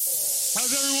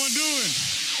How's everyone doing?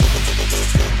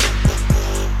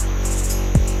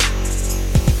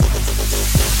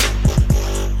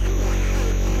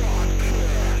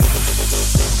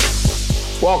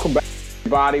 Welcome back,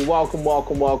 everybody.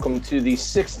 Welcome to the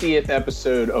 60th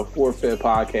episode of Forfeit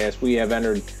Podcast. We have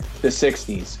entered the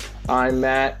 60s. I'm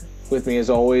Matt. With me, as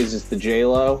always, is the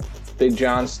J-Lo, Big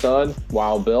John Stud,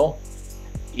 Wild Bill.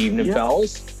 Evening,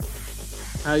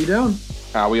 fellas. How you doing?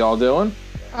 How we all doing?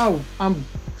 Oh, I'm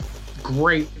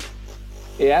great.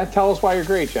 Yeah, tell us why you're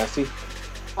great, Jesse.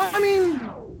 I mean,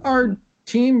 our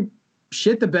team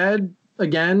shit the bed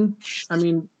again. I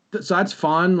mean, so that's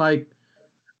fun. Like,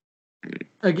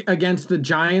 against the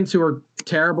Giants, who are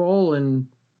terrible, and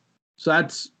so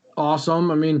that's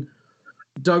awesome. I mean,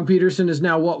 Doug Peterson is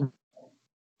now what?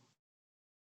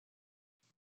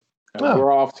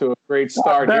 We're off to a great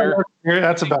start here.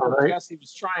 That's about what right. Jesse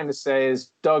was trying to say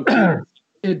is Doug Peterson,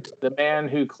 the man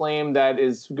who claimed that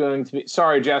is going to be.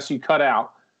 Sorry, Jesse, you cut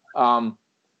out. Go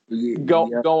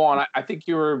on. I think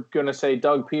you were going to say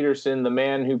Doug Peterson, the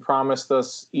man who promised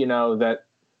us, that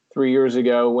 3 years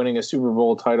ago winning a Super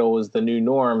Bowl title was the new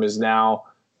norm, is now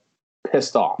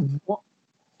pissed off. But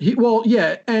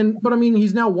I mean,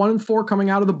 he's now 1-4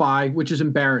 coming out of the bye, which is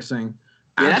embarrassing.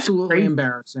 Yeah, absolutely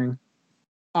embarrassing.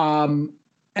 And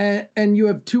you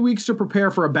have 2 weeks to prepare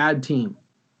for a bad team.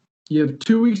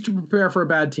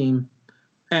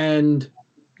 And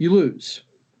you lose.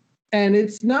 And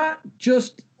it's not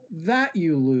just that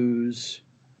you lose,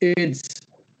 it's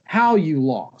how you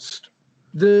lost.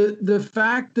 The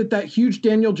fact that huge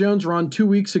Daniel Jones run 2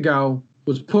 weeks ago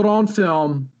was put on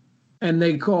film, and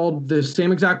they called the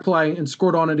same exact play and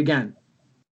scored on it again.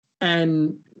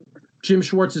 And Jim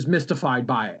Schwartz is mystified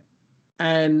by it.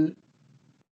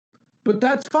 But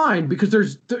that's fine,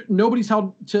 because nobody's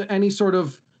held to any sort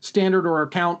of standard or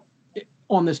account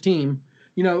on this team.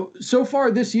 So far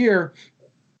this year,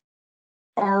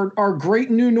 our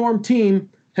great new norm team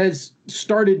has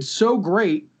started so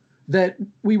great that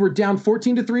we were down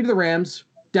 14-3 to the Rams,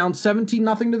 down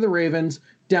 17-0 to the Ravens,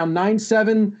 down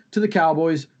 9-7 to the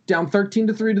Cowboys, down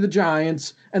 13-3 to the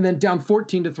Giants, and then down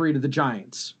 14-3 to the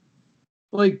Giants.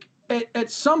 Like,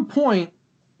 at some point,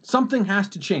 something has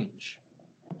to change.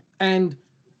 And,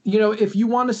 if you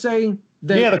want to say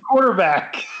that... Yeah, the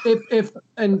quarterback.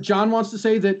 And John wants to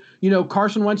say that,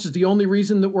 Carson Wentz is the only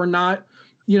reason that we're not,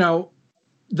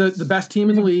 the best team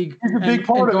in the league and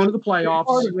going to the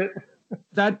playoffs.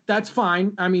 That's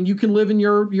fine. I mean, you can live in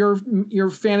your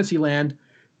fantasy land.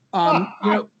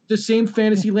 The same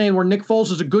fantasy land where Nick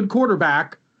Foles is a good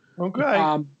quarterback.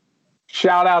 Okay.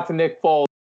 Shout out to Nick Foles.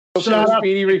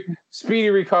 Speedy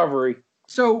recovery.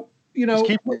 So,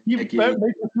 Just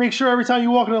make sure every time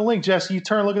you walk in the link, Jesse, you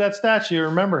turn and look at that statue and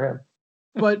remember him.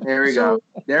 But there we go.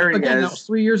 There he again, is. That was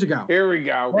 3 years ago. Here we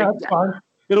go. Yeah, that's fine.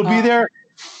 It'll be there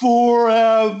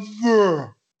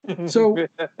forever. So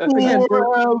again,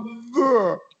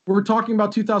 we're talking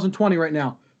about 2020 right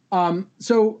now.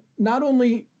 So not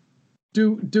only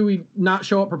do we not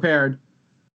show up prepared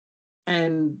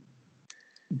and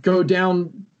go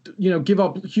down, give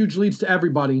up huge leads to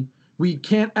everybody, we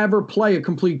can't ever play a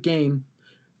complete game.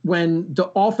 When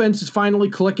the offense is finally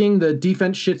clicking, the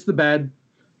defense shits the bed.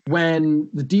 When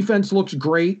the defense looks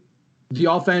great, the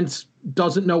offense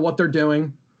doesn't know what they're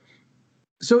doing.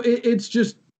 So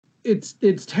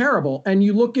it's terrible. And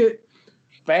you look at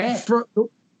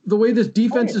the way this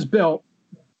defense is built,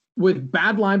 with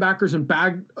bad linebackers and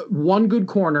one good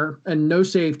corner and no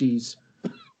safeties,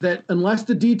 that unless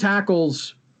the D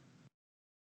tackles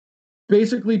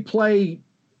basically play,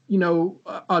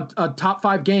 a top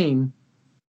 5 game,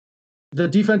 the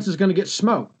defense is going to get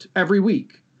smoked every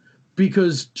week,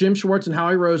 because Jim Schwartz and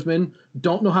Howie Roseman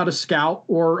don't know how to scout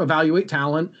or evaluate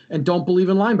talent and don't believe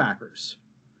in linebackers.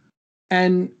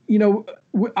 And,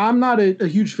 I'm not a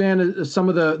huge fan of some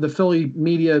of the Philly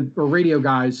media or radio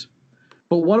guys,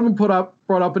 but one of them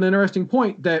brought up an interesting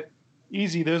point that...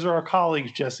 Easy, those are our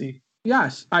colleagues, Jesse.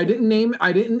 Yes, I didn't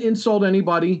insult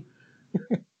anybody.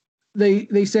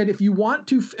 They said, if you want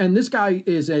to, and this guy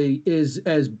is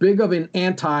as big of an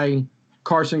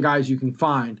anti-Carson guy as you can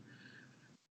find.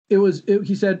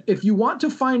 He said, if you want to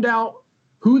find out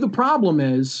who the problem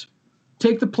is,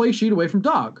 take the play sheet away from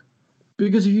Doug.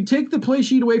 Because if you take the play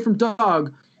sheet away from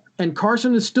Doug and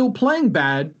Carson is still playing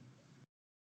bad,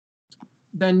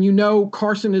 then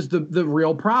Carson is the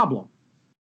real problem.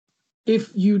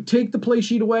 If you take the play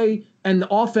sheet away and the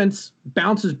offense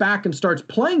bounces back and starts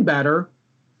playing better,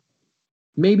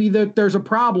 maybe there's a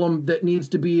problem that needs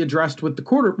to be addressed with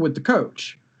the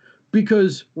coach.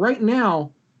 Because right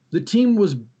now, the team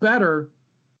was better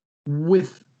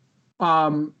with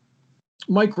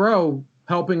Mike Rowe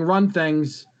helping run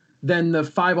things than the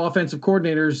 5 offensive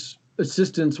coordinators,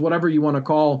 assistants, whatever you want to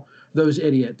call those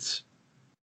idiots.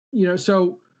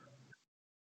 So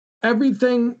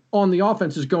everything on the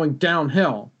offense is going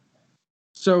downhill.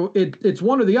 So it's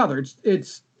one or the other.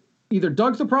 It's either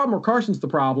Doug's the problem or Carson's the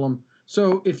problem.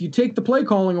 So if you take the play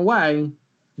calling away,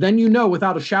 then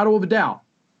without a shadow of a doubt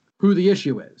who the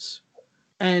issue is.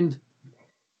 And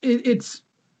if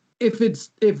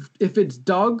it's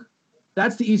Doug,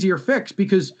 that's the easier fix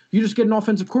because you just get an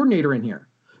offensive coordinator in here.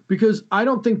 Because I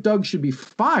don't think Doug should be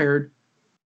fired.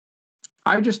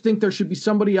 I just think there should be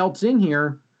somebody else in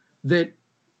here that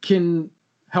can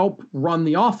help run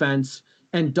the offense,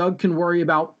 and Doug can worry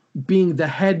about being the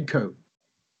head coach.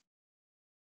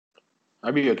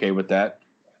 I'd be okay with that.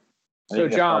 So,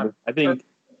 John, I think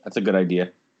that's a good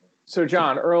idea. So,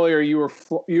 John, earlier you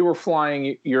were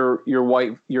flying your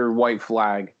white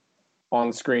flag on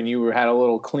the screen. You had a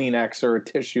little Kleenex or a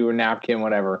tissue or napkin,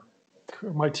 whatever.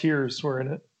 My tears were in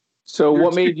it. So,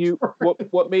 what made you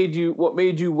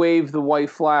wave the white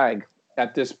flag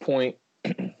at this point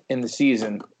in the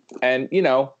season? And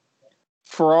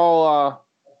for all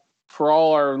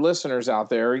our listeners out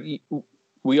there,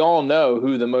 we all know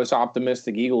who the most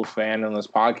optimistic Eagles fan on this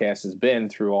podcast has been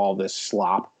through all this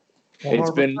slop.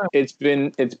 100%. It's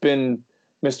been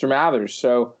Mr. Mathers.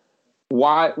 So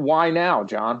why now,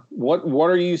 John? What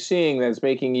are you seeing that's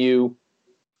making you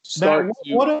start Matt,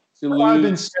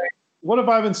 what have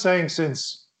I been saying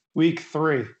since week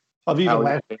 3 of even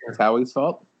last year? That's Howie's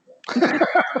fault. I'm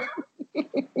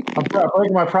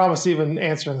breaking my promise even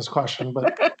answering this question,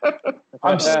 but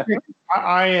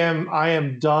I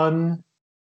am done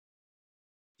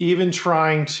even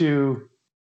trying to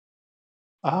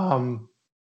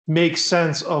make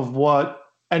sense of what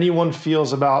anyone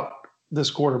feels about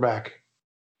this quarterback.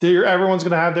 Everyone's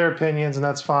going to have their opinions, and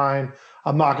that's fine.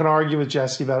 I'm not going to argue with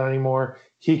Jesse about it anymore.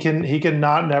 He can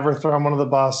not never throw him under the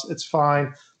bus. It's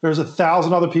fine. There's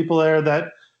 1,000 other people there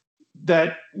that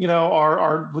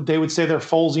are they would say they're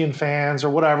Folesian fans or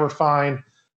whatever. Fine.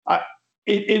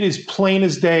 It is plain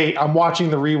as day. I'm watching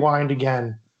the rewind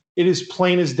again. It is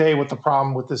plain as day what the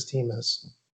problem with this team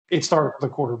is. It starts with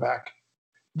the quarterback.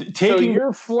 So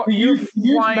you're throwing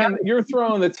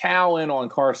the towel in on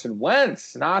Carson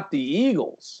Wentz, not the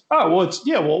Eagles. Oh well,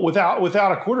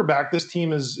 without a quarterback, this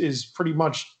team is pretty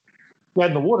much dead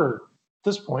in the water at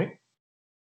this point.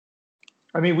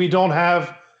 I mean, we don't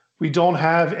have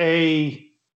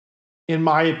in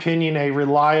my opinion, a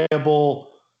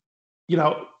reliable.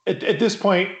 At this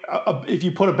point, if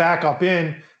you put a backup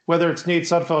in, whether it's Nate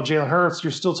Sudfeld, Jalen Hurts,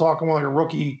 you're still talking like a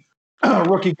rookie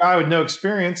guy with no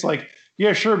experience. Like,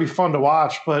 yeah, sure, it'd be fun to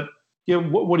watch, but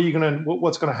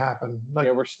what's gonna happen?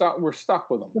 Like, we're stuck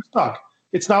with them. We're stuck.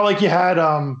 It's not like you had,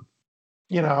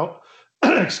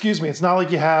 excuse me. It's not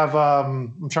like you have.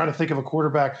 I'm trying to think of a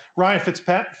quarterback, Ryan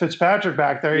Fitzpatrick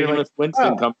back there. You're like,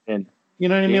 Winston coming in. You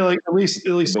know what I mean? Like at least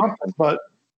something. But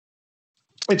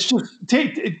it's just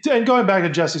and going back to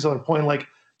Jesse's other point, like,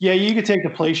 yeah, you could take the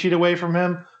play sheet away from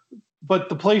him, but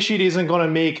the play sheet isn't going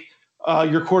to make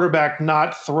your quarterback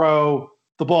not throw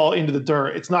the ball into the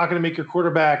dirt. It's not going to make your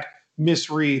quarterback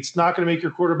misread. It's not going to make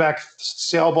your quarterback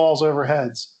sail balls over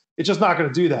heads. It's just not going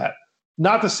to do that.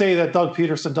 Not to say that Doug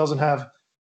Peterson doesn't have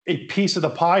a piece of the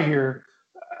pie here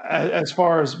as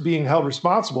far as being held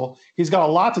responsible. He's got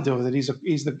a lot to do with it. He's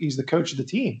the coach of the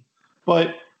team.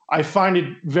 But I find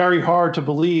it very hard to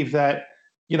believe that,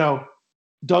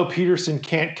 Doug Peterson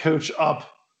can't coach up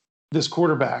this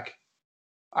quarterback.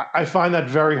 I find that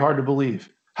very hard to believe.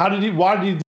 Why did he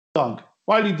do Doug?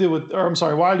 Why did he do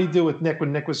with Nick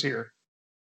when Nick was here?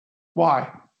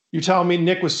 Why? You're telling me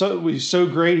Nick was so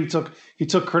great, he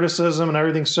took criticism and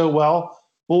everything so well.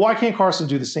 Well, why can't Carson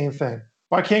do the same thing?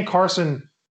 Why can't Carson,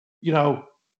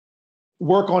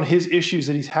 work on his issues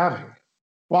that he's having?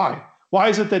 Why? Why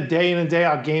is it that day in and day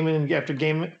out, game in after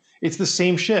game, it's the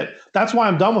same shit? That's why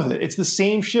I'm done with it. It's the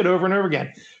same shit over and over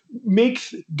again.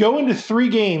 Go into 3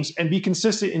 games and be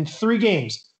consistent in 3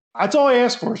 games. That's all I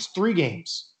ask for is 3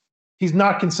 games. He's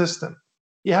not consistent.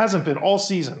 He hasn't been all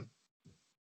season.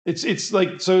 It's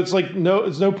like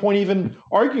there's no point even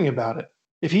arguing about it.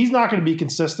 If he's not going to be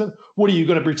consistent, what are you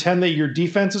going to pretend that your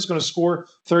defense is going to score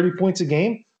 30 points a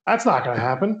game? That's not going to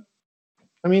happen.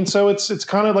 I mean, so it's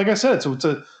kind of like I said.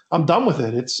 I'm done with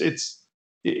it.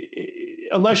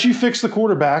 Unless you fix the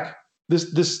quarterback,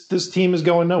 this team is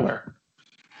going nowhere.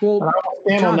 Well, I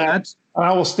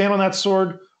will stand on that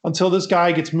sword until this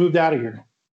guy gets moved out of here.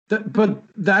 But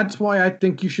that's why I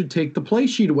think you should take the play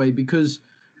sheet away, because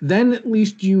then at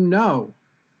least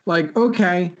like,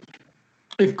 okay,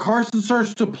 if Carson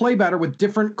starts to play better with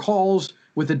different calls,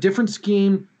 with a different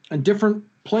scheme and different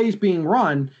plays being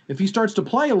run, if he starts to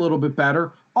play a little bit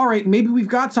better, all right, maybe we've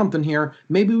got something here.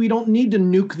 Maybe we don't need to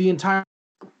nuke the entire.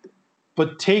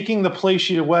 But taking the play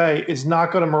sheet away is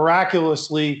not going to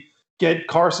miraculously get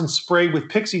Carson sprayed with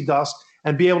pixie dust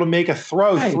and be able to make a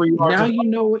throw 3 yards. Now you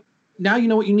know what. Now you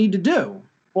know what you need to do.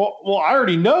 Well, I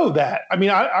already know that. I mean,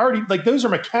 I already like those are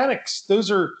mechanics. Those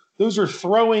are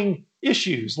throwing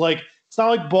issues. Like it's not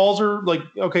like balls are like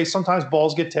okay. Sometimes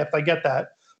balls get tipped. I get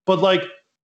that, but like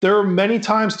there are many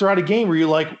times throughout a game where you're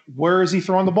like, where is he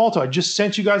throwing the ball to? I just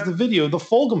sent you guys the video, the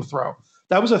Fulgham throw.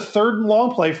 That was a 3rd and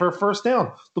long play for a first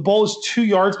down. The ball is 2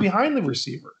 yards behind the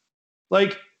receiver.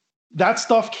 Like that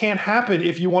stuff can't happen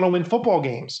if you want to win football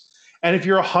games. And if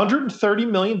you're a $130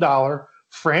 million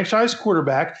franchise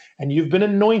quarterback and you've been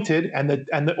anointed and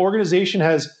the organization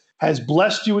has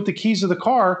blessed you with the keys of the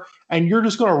car and you're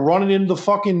just going to run into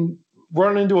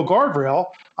a guardrail,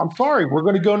 I'm sorry, we're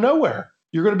going to go nowhere.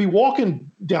 You're going to be walking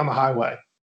down the highway.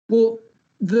 Well,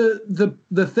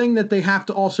 the thing that they have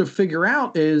to also figure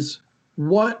out is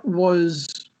what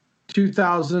was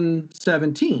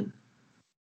 2017?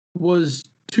 Was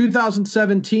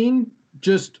 2017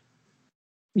 just,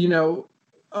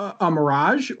 a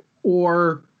mirage,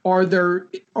 or are there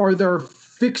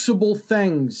fixable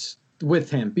things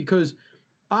with him? Because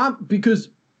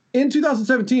in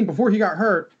 2017, before he got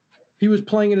hurt, he was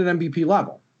playing at an MVP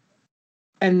level.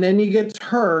 And then he gets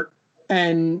hurt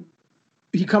and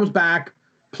he comes back,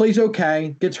 plays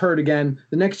okay, gets hurt again.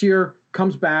 The next year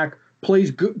comes back,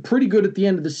 plays good, pretty good at the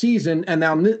end of the season. And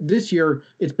now this year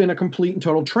it's been a complete and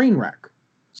total train wreck.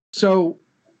 So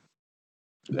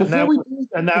that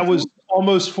was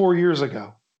almost 4 years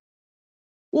ago.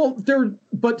 Well,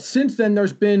 but since then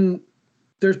there's been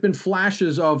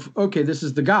flashes of, okay, this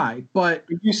is the guy. But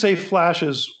if you say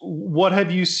flashes, what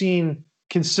have you seen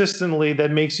consistently that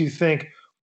makes you think,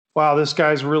 wow, this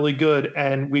guy's really good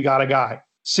and we got a guy?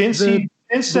 The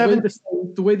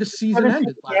way the season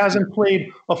ended. He hasn't played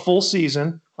a full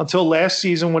season until last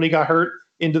season when he got hurt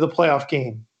into the playoff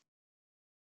game.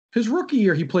 His rookie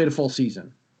year, he played a full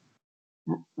season.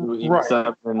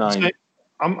 Right.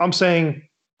 I'm saying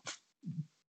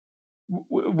if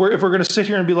we're going to sit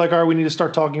here and be like, all right, we need to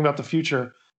start talking about the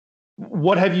future.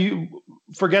 What have you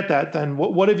 – forget that then.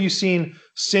 What have you seen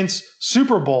since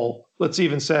Super Bowl, let's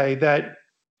even say, that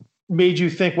made you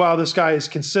think, wow, this guy is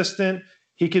consistent.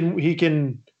 He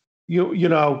can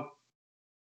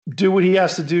do what he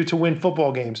has to do to win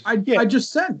football games. I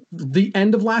just said the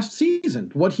end of last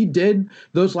season, what he did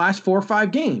those last 4 or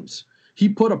 5 games. He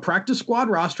put a practice squad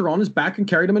roster on his back and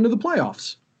carried him into the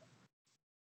playoffs.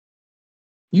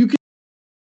 You can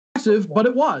but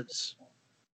it was.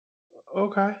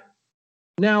 Okay.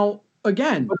 Now,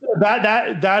 again,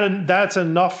 that's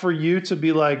enough for you to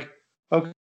be like,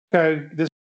 okay, this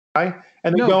guy,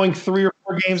 and then going 3 or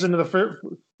 4 games into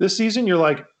this season, you're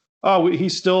like, oh,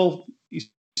 he's still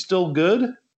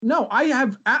good. No,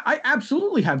 I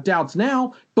absolutely have doubts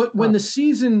now. But when this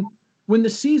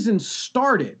season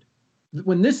started,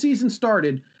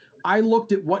 I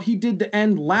looked at what he did to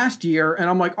end last year, and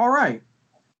I'm like, all right,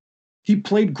 he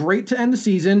played great to end the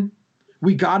season.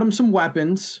 We got him some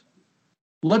weapons.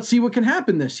 Let's see what can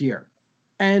happen this year.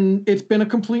 And it's been a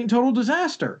complete and total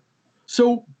disaster.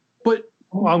 So, but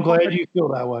I'm glad you feel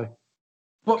that way.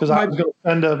 Because I was going to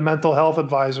send a mental health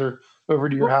advisor over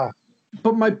to your house.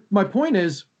 But my point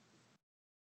is,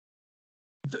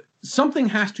 something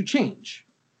has to change.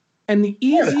 And the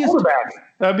easiest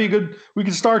that'd be good. We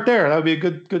can start there. That would be a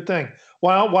good thing.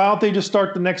 Why don't they just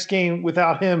start the next game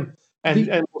without him and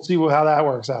we'll see how that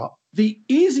works out. The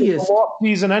easiest it's a off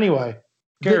season anyway.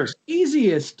 Who cares? The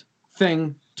easiest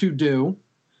thing to do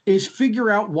is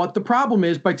figure out what the problem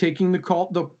is by taking the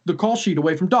call sheet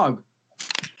away from Doug.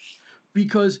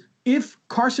 Because if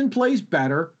Carson plays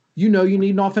better, you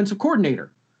need an offensive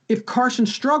coordinator. If Carson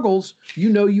struggles,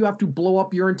 you have to blow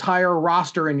up your entire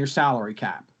roster and your salary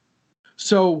cap.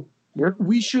 So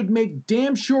we should make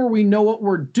damn sure we know what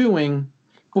we're doing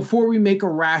before we make a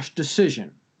rash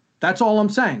decision. That's all I'm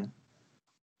saying.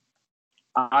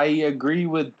 I agree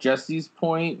with Jesse's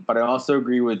point, but I also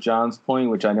agree with John's point,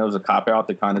 which I know is a cop-out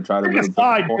to kind of try to –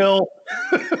 Aside, Bill.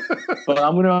 But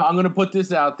I'm gonna put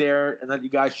this out there and let you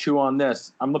guys chew on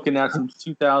this. I'm looking at some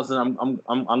 2000. I'm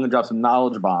gonna drop some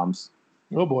knowledge bombs.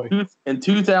 Oh boy! In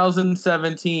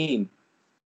 2017,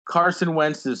 Carson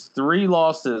Wentz's 3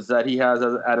 losses that he has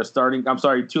at a starting. I'm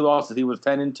sorry, 2 losses. He was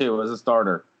 10-2 as a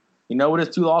starter. You know what his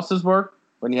 2 losses were?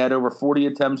 When he had over 40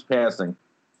 attempts passing.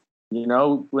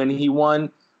 When he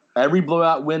won every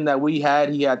blowout win that we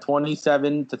had, he had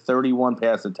 27 to 31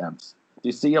 pass attempts. Do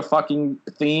you see a fucking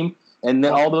theme? And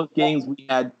then all those games we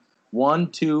had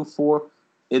 1, 2, 4.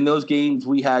 In those games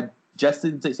we had just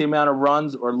the same amount of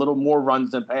runs or a little more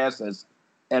runs than passes,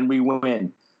 and we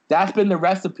win. That's been the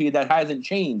recipe that hasn't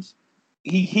changed.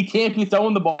 He can't be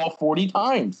throwing the ball 40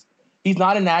 times. He's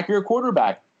not an accurate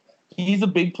quarterback. He's a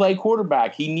big play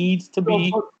quarterback. He needs to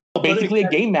be basically a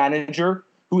game manager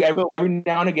who every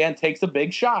now and again takes a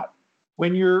big shot.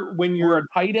 When you're a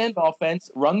tight end offense,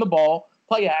 run the ball,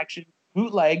 play action,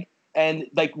 bootleg, and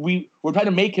like we're trying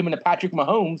to make him into Patrick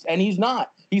Mahomes, and he's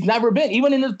not. He's never been.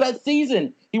 Even in his best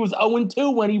season, he was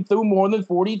 0-2 when he threw more than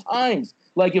 40 times.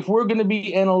 Like if we're going to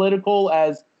be analytical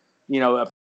as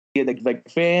like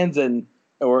fans and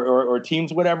or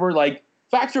teams, whatever, like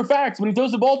facts are facts. When he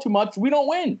throws the ball too much, we don't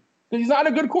win because he's not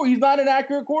a good he's not an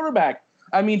accurate quarterback.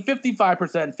 I mean,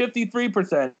 55%,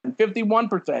 53%,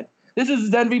 51%. This is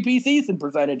his MVP season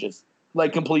percentages,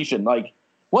 like completion. Like,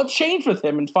 what's changed with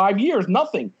him in 5 years?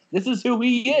 Nothing. This is who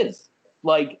he is.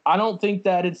 Like, I don't think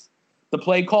that it's the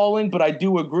play calling, but I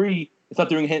do agree it's not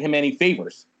doing him any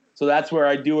favors. So that's where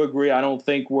I do agree. I don't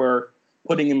think we're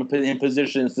putting him in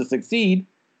positions to succeed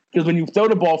because when you throw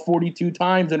the ball 42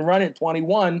 times and run it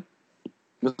 21,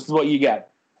 this is what you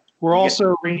get. We're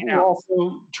also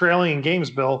trailing in games,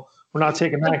 Bill. We're not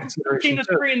taking that into consideration.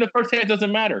 14-3 in the first half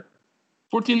doesn't matter.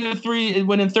 14-3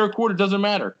 when in third quarter doesn't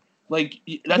matter. Like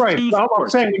that's right. two I'm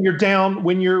scores. saying when you're down,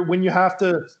 when you have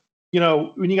to,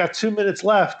 when you got 2 minutes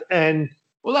left, and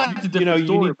that's a different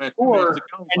story, you need score,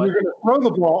 and you're going to throw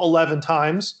the ball 11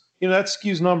 times. That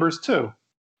skews numbers too.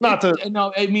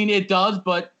 No, I mean it does,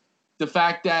 but the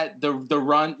fact that the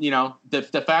run,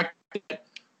 the fact that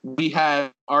we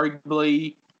have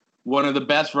arguably one of the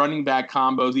best running back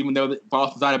combos, even though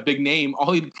Boston's not a big name,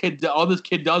 all this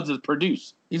kid does is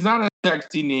produce. He's not a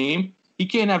sexy name. He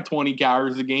can't have 20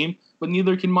 carries a game, but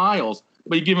neither can Miles.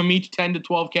 But you give them each 10 to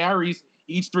 12 carries,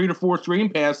 each 3 to 4 screen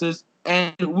passes,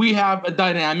 and we have a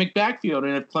dynamic backfield.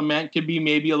 And if Clement could be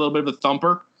maybe a little bit of a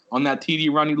thumper on that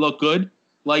TD run, he looked good.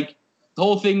 Like the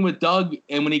whole thing with Doug,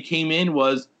 and when he came in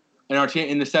was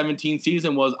in the 17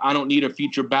 season was I don't need a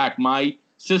feature back. My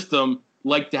system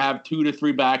like to have 2 to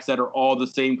 3 backs that are all the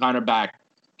same kind of back.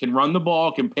 Can run the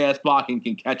ball, can pass block, and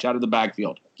can catch out of the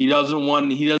backfield. He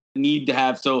doesn't need to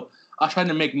have. So I'm trying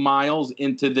to make Miles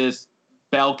into this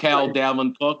bell cow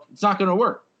Dalvin Cook. It's not going to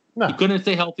work. No. He couldn't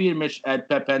stay healthy at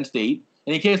Penn State,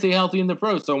 and he can't stay healthy in the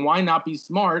pros. So why not be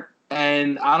smart?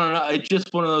 And I don't know. It's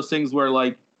just one of those things where,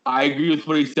 like, I agree with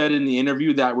what he said in the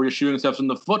interview that we're just shooting ourselves in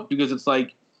the foot because it's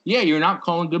like, yeah, you're not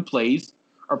calling good plays.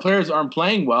 Our players aren't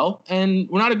playing well, and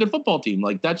we're not a good football team.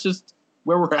 Like, that's just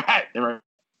where we're at right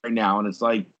now. And it's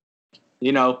like,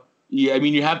 you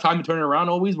have time to turn it around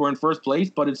always. We're in first place,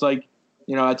 but it's like,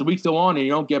 as the weeks go on and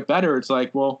you don't get better, it's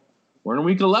like, well, we're in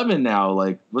week 11 now.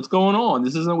 Like, what's going on?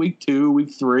 This isn't week 2,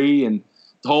 week 3, and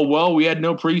the whole, we had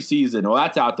no preseason. Well,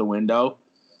 that's out the window.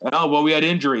 Oh, well, we had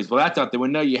injuries. Well, that's out the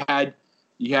window. You had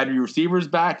your receivers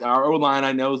back. Our O-line,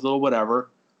 I know, is a little whatever.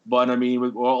 But, I mean,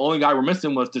 the only guy we're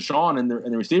missing was Deshaun in the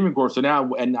receiving corps. So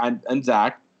now, and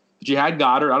Zach. But you had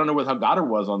Goddard. I don't know how Goddard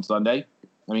was on Sunday.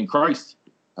 I mean, Christ.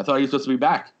 I thought he was supposed to be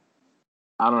back.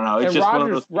 I don't know. It's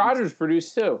just Rodgers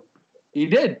produced too. He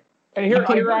did. And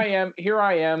here I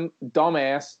am,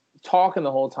 dumbass, talking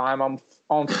the whole time. I'm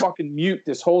on fucking mute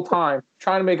this whole time,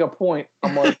 trying to make a point.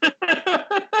 I'm like,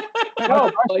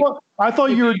 I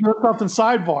thought you were doing something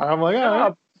sidebar. I'm like, all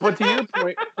right. But to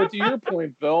your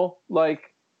point, Bill,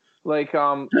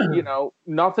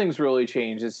 nothing's really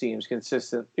changed. It seems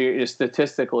consistent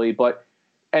statistically,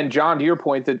 and John, to your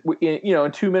point, that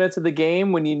in 2 minutes of the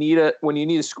game, when you need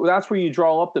a score, that's where you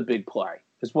draw up the big play.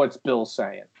 Is what Bill's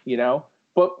saying,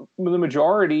 But the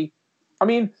majority, I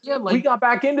mean, we got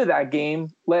back into that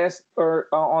game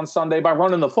on Sunday by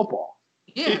running the football.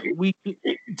 Yeah,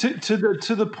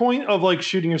 to the point of like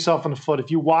shooting yourself in the foot. If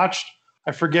you watched,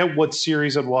 I forget what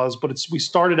series it was, but we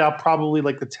started out probably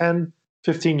like the 10,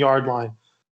 15-yard line.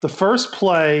 The first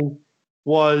play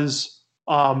was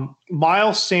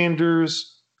Miles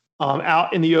Sanders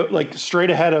out in the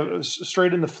straight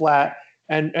in the flat,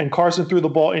 and Carson threw the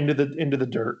ball into the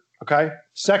dirt. Okay,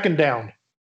 second down,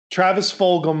 Travis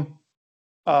Fulgham,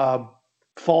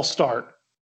 false start.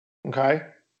 Okay,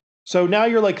 so now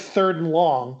you're like third and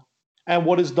long, and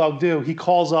what does Doug do? He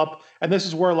calls up, and this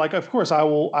is where, like, of course, I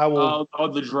will.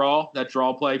 That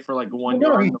draw play for like 1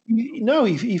 yard.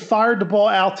 He fired the ball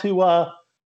out to I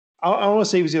want to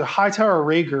say it was either Hightower or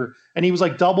Rager, and he was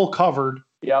like double covered.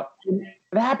 Yep,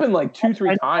 it happened like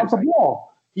 2-3 times.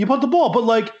 You put the ball, but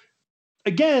like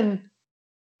again,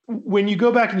 when you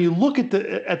go back and you look at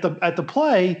the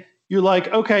play, you're like,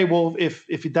 okay, well, if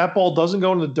that ball doesn't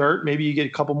go in the dirt, maybe you get a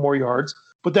couple more yards.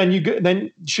 But then you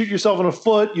shoot yourself in the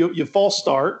foot, you false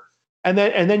start, and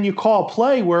then you call a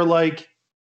play where like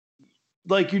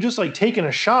like you're just like taking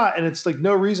a shot, and it's like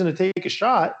no reason to take a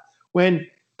shot when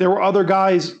there were other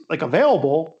guys like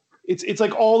available. It's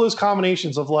like all those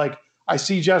combinations of like, I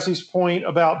see Jesse's point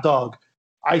about Doug.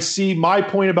 I see my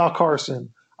point about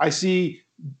Carson. I see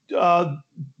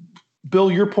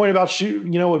Bill, your point about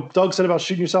what Doug said about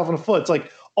shooting yourself in the foot. It's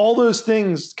like all those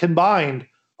things combined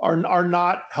are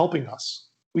not helping us.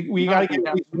 We got to get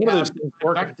one of those things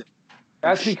working.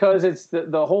 That's because it's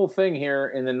the whole thing here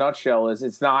in the nutshell is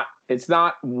it's not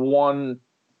one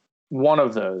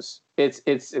of those. It's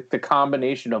the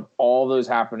combination of all those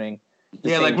happening.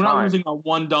 Yeah, like we're not losing on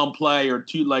one dumb play or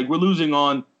two. Like we're losing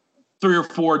on 3 or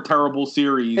 4 terrible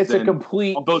series. It's a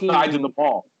complete on both sides of the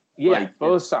ball. Yeah, like,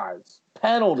 both sides.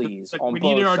 Penalties like on we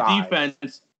both needed our sides.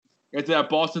 defense. It's that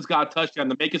Boston's got a touchdown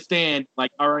to make a stand.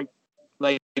 Like, all right,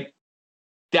 like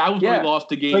that was when we lost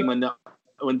the game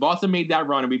when Boston made that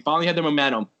run and we finally had the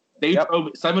momentum. They drove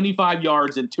 75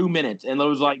 yards in 2 minutes, and it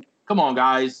was like, come on,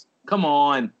 guys, come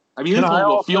on. I mean, this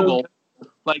was a field goal.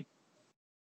 Like,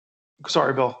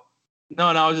 sorry, Bill. No,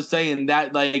 I was just saying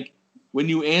that like when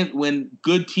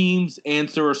good teams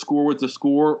answer a score with a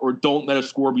score, or don't let a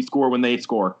score be score when they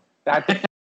score.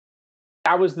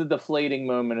 That was the deflating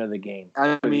moment of the game.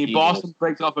 I mean, Boston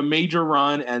breaks off a major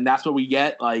run, and that's what we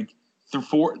get, like two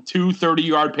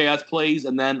 30-yard pass plays,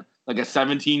 and then like a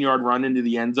 17-yard run into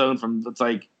the end zone from. It's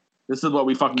like, this is what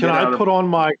we fucking Can get I put on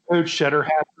my Coach Shetter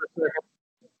hat for a second?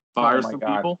 Fire some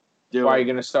people. Why are you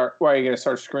gonna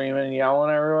start screaming and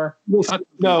yelling everywhere?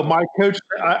 No, my coach.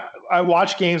 I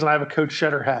watch games and I have a Coach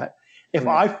Shetter hat. If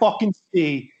I fucking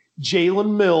see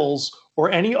Jalen Mills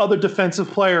or any other defensive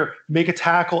player make a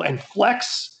tackle and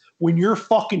flex when you're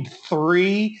fucking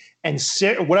 3 and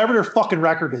 6, whatever their fucking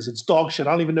record is, it's dog shit.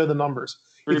 I don't even know the numbers.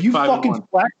 If you fucking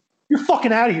flex, you're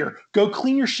fucking out of here. Go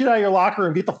clean your shit out of your locker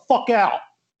and get the fuck out.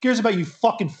 Who cares about you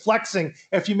fucking flexing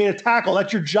after you made a tackle?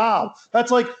 That's your job. That's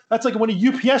like when a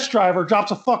UPS driver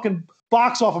drops a fucking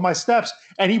box off of my steps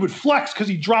and he would flex because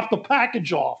he dropped the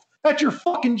package off. That's your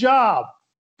fucking job.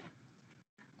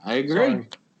 I agree. Sorry.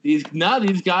 These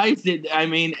guys did. I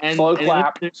mean, and slow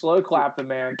clap the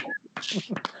man.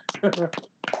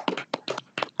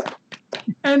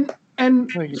 and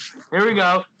here we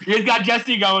go. He's got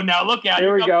Jesse going now. Look at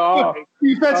here we go.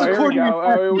 Defensive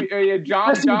coordinator.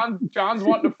 John's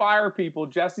wanting to fire people.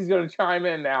 Jesse's going to chime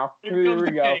in now. Here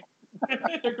we go.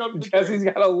 Jesse's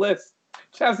got a list.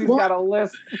 Got a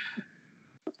list.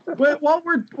 But while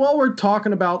we're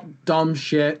talking about dumb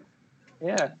shit,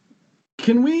 yeah.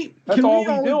 That's all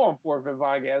we do on Forfeit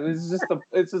Podcast.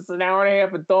 It's just an hour and a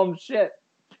half of dumb shit.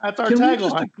 That's our tagline. Can we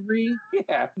just agree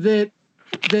that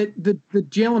the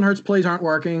Jalen Hurts plays aren't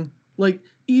working? Like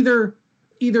either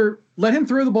let him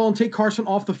throw the ball and take Carson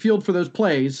off the field for those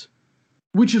plays,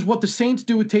 which is what the Saints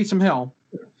do with Taysom Hill.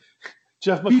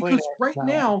 Jeff McClain. Because right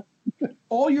now,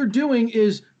 all you're doing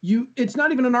is it's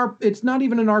not even an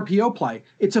RPO play.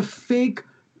 It's a fake.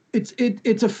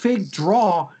 It's a fake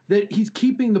draw that he's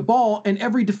keeping the ball, and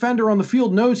every defender on the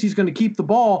field knows he's going to keep the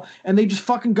ball, and they just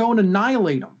fucking go and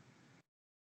annihilate him.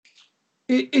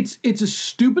 It's a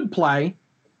stupid play.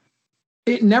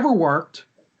 It never worked.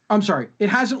 I'm sorry, it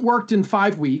hasn't worked in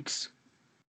 5 weeks.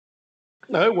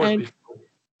 No, it worked before.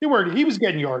 It worked. He was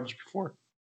getting yards before.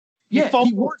 He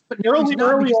worked, but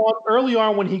early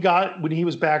on when he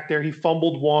was back there, he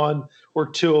fumbled 1 or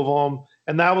 2 of them.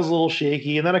 And that was a little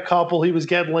shaky. And then a couple, he was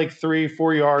getting like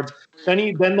 3-4 yards.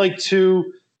 Then like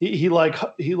 2, he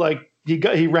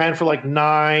ran for like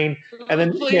 9. And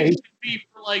then he be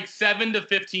for like 7 to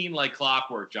 15 like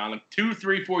clockwork, John. Like 2,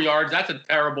 3, 4 yards. That's a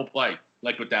terrible play.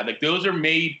 Like with that, like those are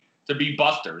made to be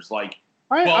busters. Like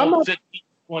 12, 16,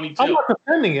 22. I'm not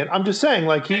defending it. I'm just saying,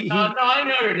 like no, I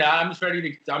know you're not. I'm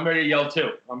ready to yell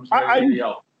too. I'm just ready to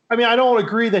yell. I mean, I don't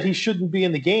agree that he shouldn't be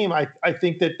in the game. I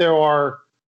think that there are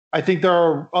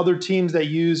other teams that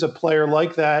use a player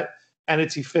like that, and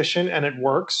it's efficient and it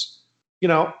works.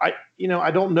 I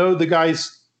don't know the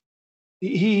guy's.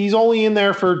 He's only in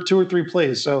there for 2 or 3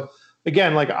 plays. So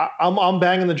again, like I'm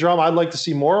banging the drum. I'd like to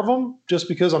see more of them, just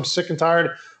because I'm sick and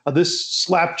tired of this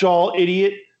slapjaw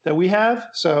idiot that we have.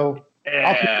 So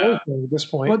I'll pick at this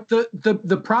point. But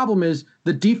the problem is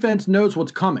the defense knows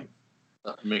what's coming.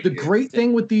 The great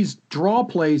thing with these draw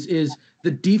plays is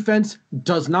the defense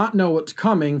does not know what's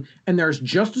coming, and there's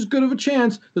just as good of a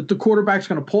chance that the quarterback's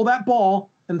going to pull that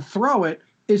ball and throw it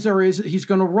as there is he's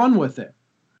going to run with it.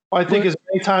 Well, I think as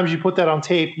many times you put that on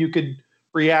tape, you could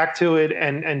react to it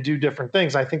and do different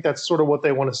things. I think that's sort of what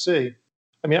they want to see.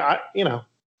 I mean,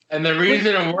 And the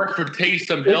reason it worked for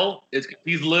Taysom Hill is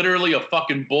he's literally a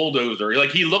fucking bulldozer.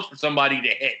 Like, he looks for somebody to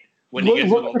hit when he gets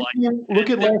to the line. Look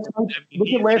at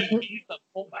last week. He's a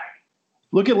fullback.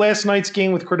 Look at last night's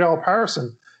game with Cordell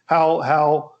Patterson.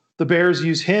 How the Bears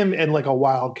use him and like a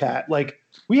wildcat. Like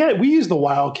we used the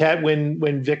wildcat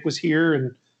when Vic was here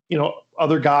and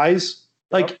other guys.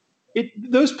 Like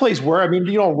those plays were. I mean,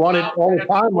 you don't run it all the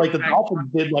time like the Dolphins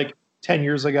did like 10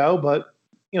 years ago, but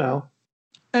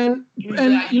And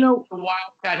the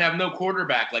Wildcat have no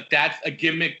quarterback. Like that's a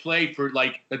gimmick play for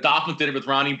like the Dolphins did it with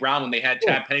Ronnie Brown when they had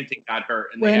Chad Pennington got hurt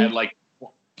and they had like.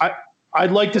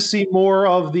 I'd like to see more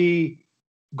of the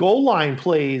goal line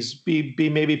plays be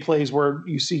maybe plays where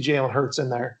you see Jalen Hurts in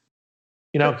there.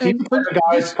 He's a guy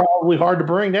that's probably hard to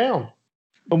bring down,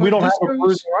 and we don't have a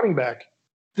bruised running back.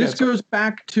 This goes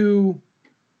back to,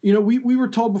 we were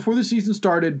told before the season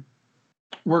started,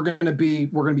 we're going to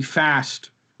be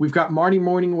fast. We've got Marty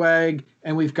Morningweg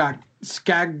and we've got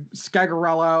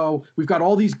Scagarello. We've got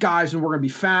all these guys, and we're going to be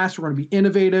fast. We're going to be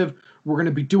innovative. We're going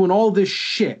to be doing all this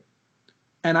shit.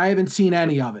 And I haven't seen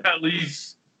any of it. At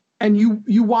least. And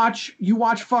you watch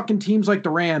fucking teams like the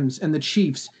Rams and the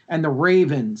Chiefs and the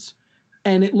Ravens,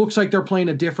 and it looks like they're playing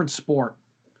a different sport.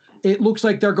 It looks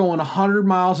like they're going 100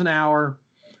 miles an hour,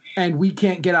 and we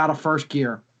can't get out of first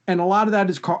gear. And a lot of that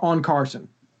is on Carson.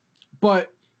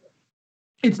 But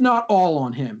it's not all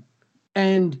on him.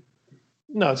 And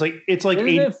no, it's like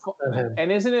 80 on him.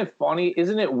 And isn't it funny?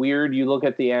 Isn't it weird? You look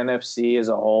at the NFC as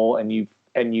a whole, and you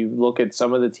look at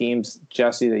some of the teams,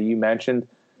 Jesse, that you mentioned,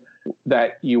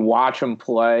 that you watch them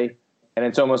play, and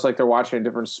it's almost like they're watching a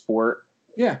different sport.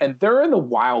 Yeah. And they're in the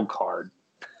wild card.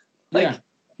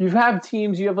 You have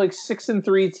teams, you have like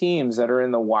 6-3 teams that are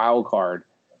in the wild card.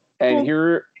 And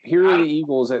here are the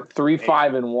Eagles at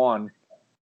 3-5-1,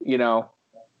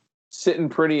 sitting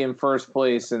pretty in first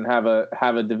place and have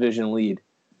a division lead.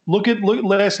 Look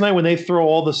last night when they throw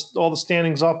all the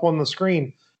standings up on the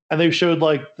screen, and they showed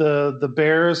like the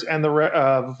Bears and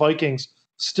the Vikings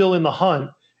still in the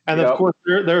hunt. And of course,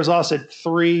 there's us at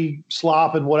 3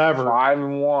 slop and whatever,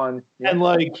 5-1, and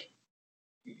like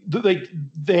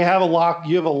they have a lock.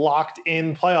 You have a locked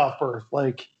in playoff berth.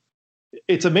 Like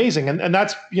it's amazing, and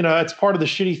that's that's part of the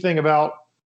shitty thing about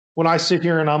when I sit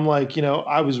here and I'm like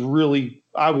I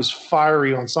was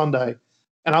fiery on Sunday,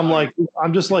 and I'm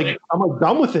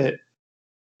done with it.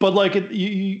 But like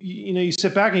you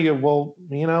sit back and you go, well,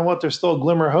 you know what? There's still a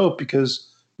glimmer of hope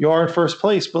because you are in first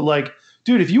place. But like,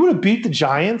 dude, if you would have beat the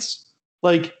Giants,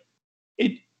 like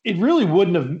it really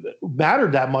wouldn't have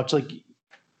mattered that much. Like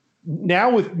now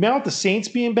with the Saints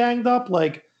being banged up,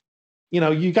 like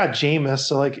you got Jameis,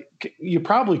 so like you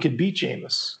probably could beat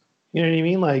Jameis. You know what I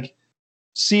mean? Like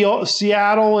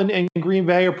Seattle and Green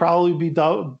Bay are probably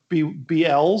be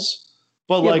L's.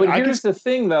 But here's the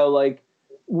thing though, like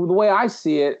the way I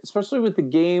see it, especially with the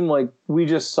game like we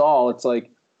just saw, it's like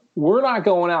we're not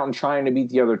going out and trying to beat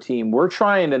the other team. We're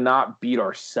trying to not beat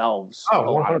ourselves a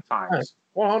lot of times.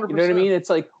 100%. You know what I mean? It's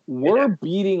like we're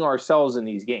beating ourselves in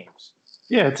these games.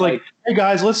 Yeah, it's like, hey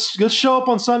guys, let's show up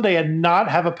on Sunday and not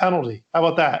have a penalty. How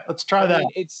about that? Let's try that.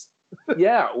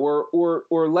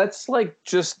 Or let's like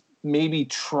just maybe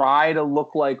try to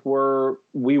look like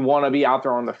we want to be out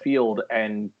there on the field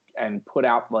and put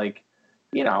out like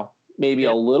maybe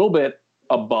a little bit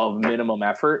above minimum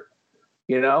effort.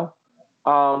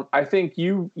 I think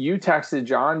you texted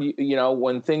John,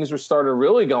 when things were started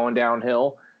really going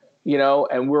downhill,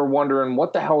 and we're wondering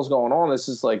what the hell's going on. This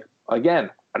is like, again,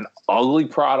 an ugly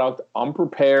product,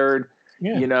 unprepared,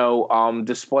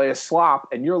 display of slop.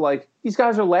 And you're like, these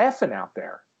guys are laughing out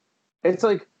there. It's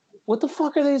like, what the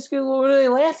fuck what are they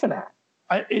laughing at?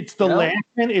 It's the laughing.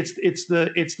 It's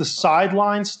the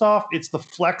sideline stuff. It's the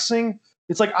flexing.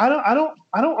 It's like, I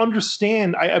don't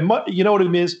understand. You know what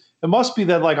it is? It must be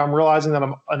that like I'm realizing that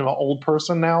I'm an old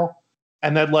person now,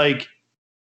 and that like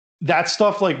that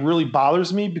stuff like really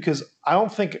bothers me because I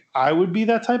don't think I would be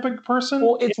that type of person.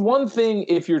 Well, it's one thing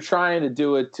if you're trying to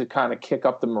do it to kind of kick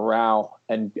up the morale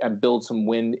and build some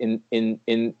wind in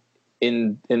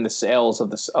the sails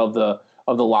of the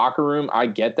locker room. I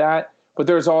get that, but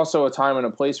there's also a time and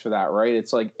a place for that, right?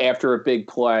 It's like after a big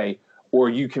play, or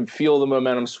you can feel the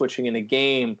momentum switching in a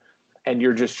game, and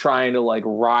you're just trying to like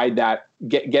ride that,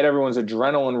 get everyone's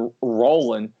adrenaline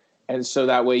rolling, and so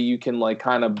that way you can like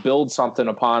kind of build something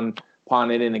upon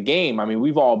it in a game. I mean,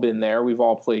 we've all been there. We've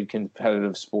all played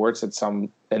competitive sports in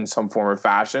some form or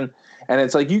fashion, and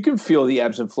it's like you can feel the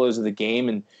ebbs and flows of the game,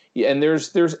 and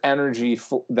there's energy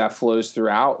that flows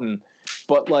throughout,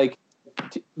 but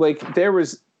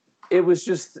it was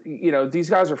just these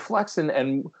guys are flexing,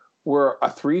 and we're a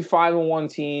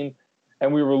 3-5-1 team.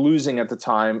 And we were losing at the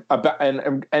time,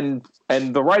 and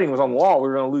the writing was on the wall. We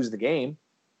were going to lose the game,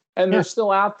 and they're still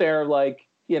out there, like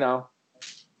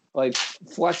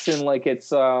flexing, like it's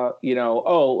to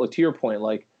your point,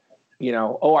 like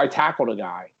I tackled a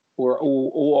guy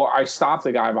or I stopped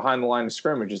a guy behind the line of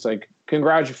scrimmage. It's like,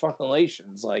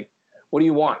 congratulations. Like, what do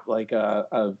you want? Like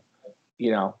a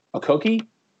cookie?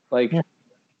 Like, yeah.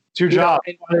 It's your job.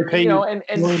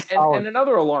 And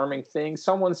another alarming thing,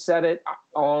 someone said it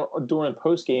during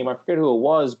post game. I forget who it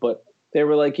was, but they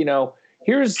were like,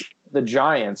 here's the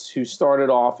Giants who started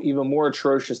off even more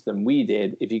atrocious than we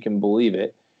did, if you can believe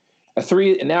it. A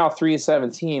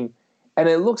 3-7 team, and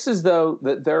it looks as though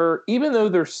that they're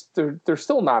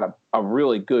still not a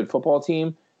really good football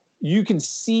team. You can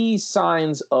see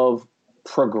signs of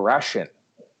progression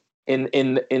in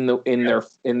their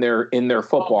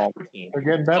football team. They're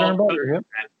getting better and better. Yeah.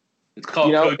 It's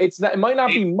called. It might not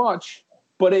be much,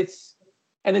 but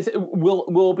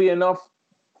will it be enough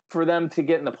for them to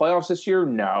get in the playoffs this year?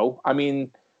 No, I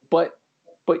mean, but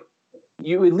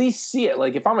you at least see it.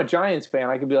 Like, if I'm a Giants fan,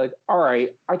 I could be like, all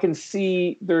right, I can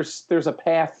see there's a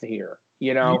path here.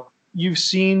 You've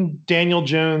seen Daniel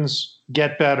Jones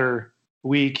get better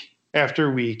week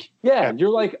after week. Yeah, you're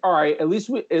like, all right, at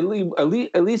least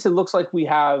it looks like we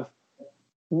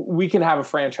can have a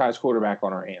franchise quarterback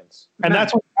on our hands. And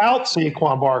that's without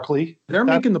Saquon Barkley. They're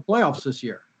making the playoffs this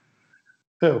year.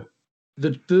 Who?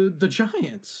 The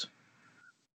Giants.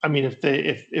 I mean, if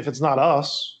it's not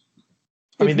us,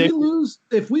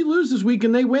 if we lose this week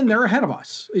and they win, they're ahead of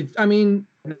us. They have an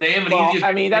easier.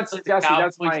 I mean, that's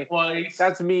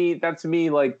me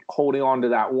like holding on to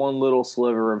that one little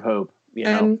sliver of hope.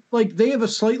 And like, they have a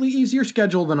slightly easier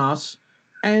schedule than us,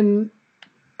 and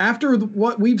after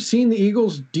what we've seen the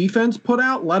Eagles defense put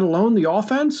out, let alone the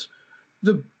offense,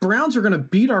 the Browns are going to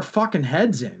beat our fucking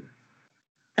heads in.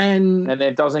 And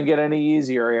it doesn't get any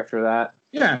easier after that.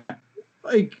 Yeah.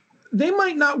 Like, they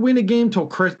might not win a game till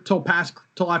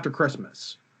after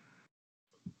Christmas.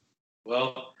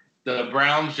 Well, the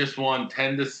Browns just won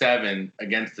 10-7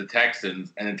 against the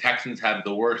Texans, and the Texans have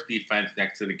the worst defense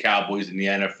next to the Cowboys in the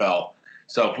NFL.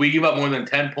 So if we give up more than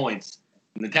 10 points,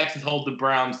 and the Texans hold the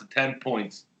Browns to 10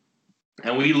 points,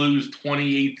 and we lose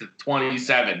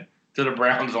 28-27 to the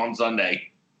Browns on Sunday,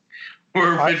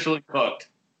 we're officially cooked.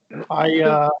 You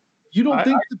don't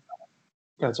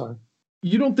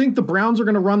think the Browns are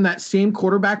going to run that same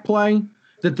quarterback play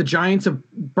that the Giants have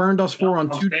burned us for on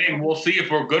two? We'll see if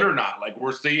we're good or not. Like,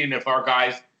 we're seeing if our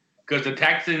guys, because the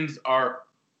Texans are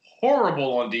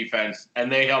horrible on defense, and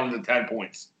they held them to 10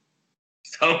 points.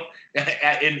 So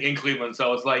in Cleveland,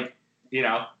 so it's like, they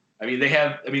have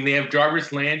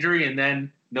Jarvis Landry and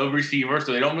then no receiver,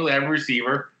 so they don't really have a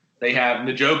receiver. They have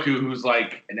Njoku, who's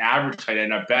like an average tight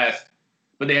end at best,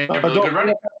 but they have really good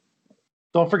running.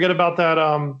 Don't forget about that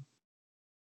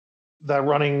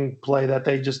running play that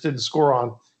they just didn't score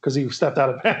on because he stepped out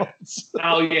of bounds.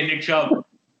 Oh yeah, Nick Chubb.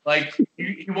 Like,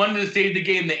 he wanted to save the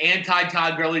game, the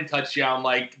anti-Todd Gurley touchdown.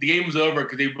 Like, the game was over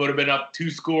because they would have been up 2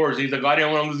 scores. He's like, I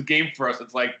didn't want to lose the game for us.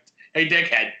 It's like, hey,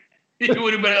 dickhead, you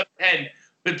would have been up 10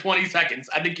 in 20 seconds.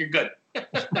 I think you're good.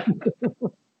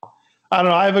 I don't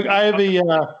know.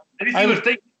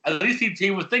 At least he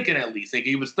was thinking. Like,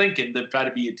 he was thinking to try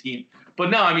to be a team.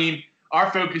 But no, I mean, our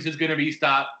focus is going to be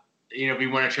stop. If we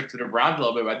want to shift to the Browns a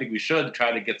little bit, but I think we should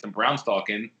try to get some Browns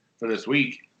talk in for this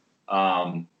week.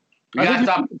 We got to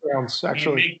stop the Browns,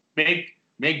 actually. Make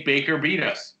Baker beat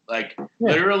us. Like,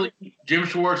 literally, Jim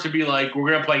Schwartz should be like, we're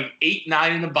going to play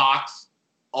 8-9 in the box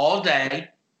all day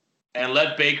and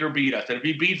let Baker beat us. And if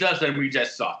he beats us, then we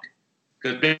just suck.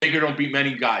 Because Baker don't beat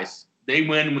many guys. They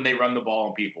win when they run the ball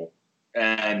on people.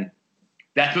 And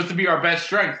that's supposed to be our best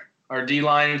strength, our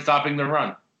D-line and stopping the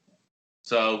run.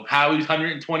 So Howie's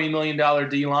 $120 million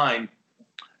D-line.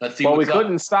 Let's see. Well, we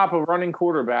couldn't stop a running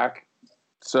quarterback.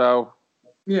 So,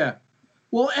 yeah.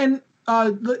 Well, and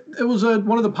it was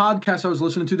one of the podcasts I was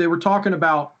listening to. They were talking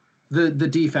about the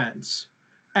defense,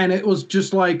 and it was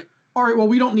just like, all right, well,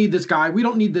 we don't need this guy. We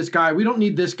don't need this guy. We don't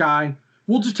need this guy.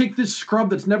 We'll just take this scrub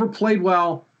that's never played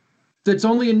well, that's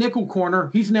only a nickel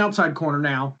corner. He's an outside corner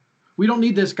now. We don't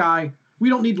need this guy. We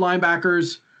don't need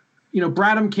linebackers.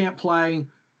 Bradham can't play.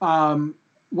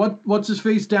 What's his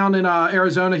face down in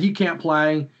Arizona? He can't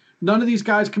play. None of these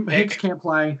guys Hicks can't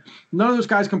play. None of those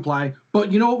guys can play.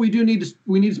 But you know what we do need to?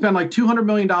 We need to spend like $200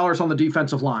 million on the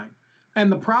defensive line.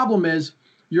 And the problem is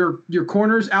your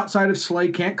corners outside of Slay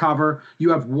can't cover.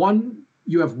 You have one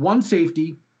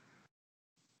safety,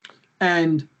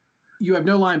 and you have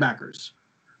no linebackers.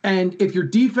 And if your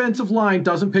defensive line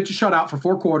doesn't pitch a shutout for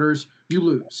 4 quarters, you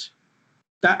lose.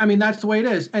 That's the way it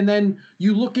is. And then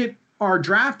you look at our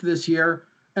draft this year,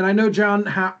 and I know John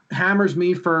hammers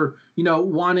me for,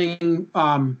 wanting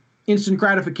instant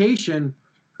gratification,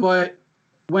 but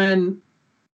when,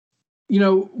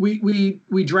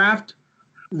 we draft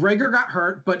Rager got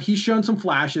hurt, but he's shown some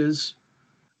flashes.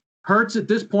 Hurts at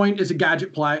this point is a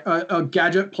gadget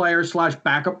player /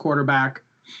 backup quarterback.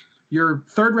 Your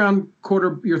third round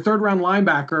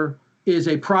linebacker is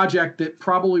a project that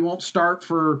probably won't start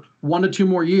for 1 to 2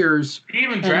 more years.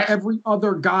 And every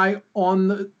other guy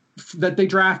that they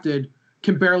drafted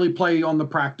can barely play on the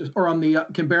practice or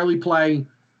can barely play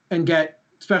and get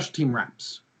special team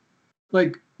reps.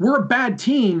 Like, we're a bad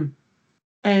team,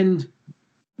 and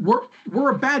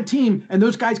we're a bad team, and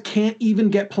those guys can't even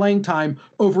get playing time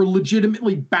over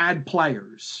legitimately bad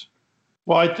players.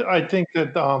 Well, I think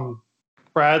that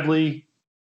Bradley,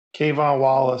 Kayvon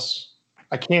Wallace,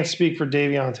 I can't speak for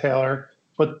Davion Taylor,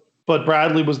 but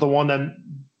Bradley was the one that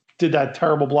did that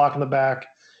terrible block in the back,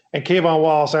 and Kayvon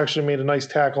Wallace actually made a nice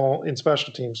tackle in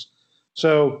special teams.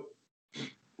 So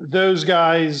those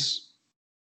guys,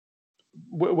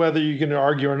 whether you can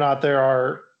argue or not, they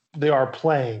are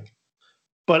playing.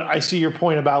 But I see your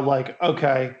point about, like,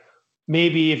 okay,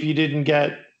 maybe if you didn't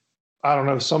get, I don't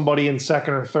know, somebody in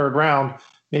second or third round,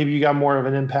 maybe you got more of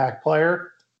an impact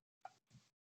player.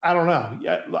 I don't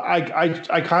know.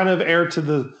 I kind of err to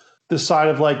the side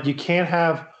of, like, you can't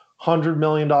have $100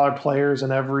 million players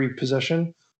in every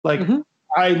position. Like,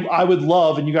 I would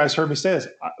love, and you guys heard me say this,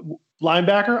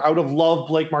 linebacker, I would have loved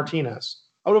Blake Martinez.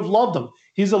 I would have loved him.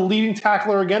 He's a leading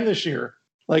tackler again this year.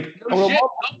 Like,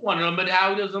 one of them, but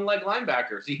Howie doesn't like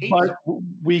linebackers. He hates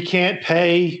them. We can't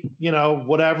pay,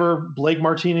 whatever Blake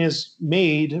Martinez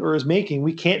made or is making.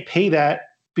 We can't pay that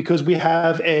because we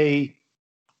have a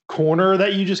corner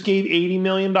that you just gave $80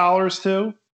 million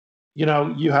to.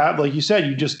 You have, like you said,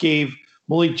 you just gave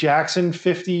Malik Jackson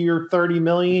 $50 or $30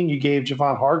 million. You gave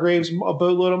Javon Hargraves a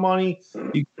boatload of money.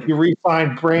 You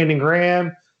re-signed Brandon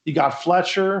Graham. You got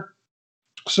Fletcher.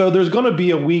 So there's going to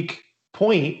be a weak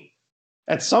point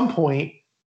at some point,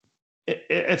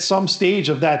 at some stage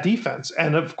of that defense.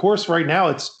 And of course, right now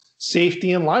it's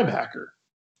safety and linebacker.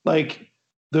 Like,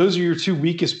 those are your two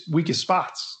weakest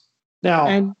spots.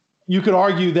 Now, you could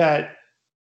argue that,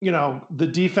 the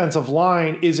defensive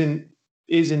line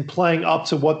isn't playing up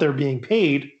to what they're being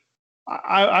paid.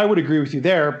 I would agree with you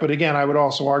there. But again, I would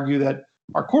also argue that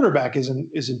our quarterback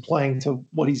isn't playing to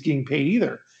what he's getting paid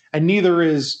either. And neither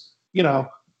is,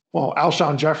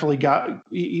 Alshon Jeffrey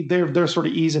they're sort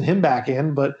of easing him back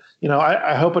in, but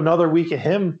I hope another week of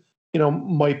him,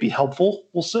 might be helpful.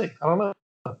 We'll see. I don't know.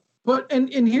 But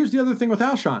and here's the other thing with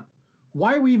Alshon.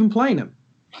 Why are we even playing him?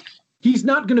 He's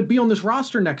not going to be on this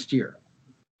roster next year.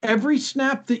 Every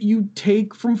snap that you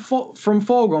take from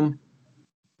Fulgham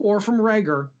or from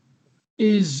Rager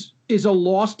is a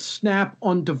lost snap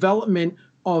on development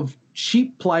of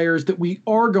cheap players that we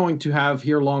are going to have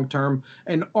here long term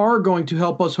and are going to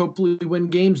help us hopefully win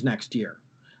games next year.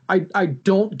 I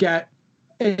don't get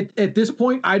at this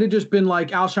point. I'd have just been like,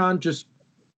 Alshon, just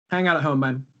hang out at home,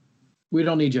 man. We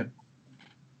don't need you.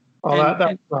 Oh,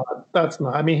 that's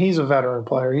not. I mean, he's a veteran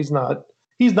player. He's not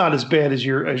as bad as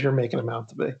you're making him out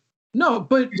to be. No,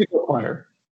 but he's a good player.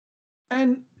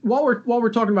 And while we're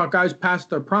talking about guys past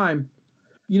their prime,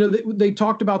 they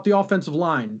talked about the offensive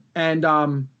line, and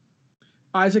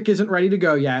Isaac isn't ready to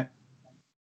go yet,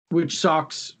 which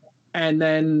sucks. And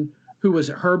then who was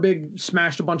it? Herbig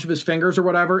smashed a bunch of his fingers or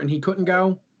whatever, and he couldn't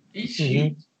go.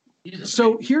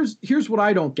 So here's what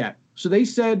I don't get. So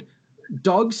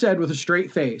Doug said with a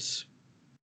straight face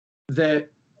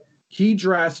that he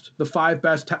dressed the five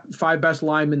best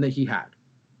linemen that he had.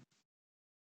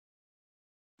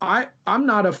 I'm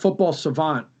not a football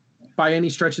savant by any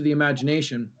stretch of the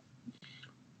imagination,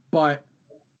 but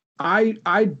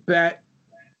I bet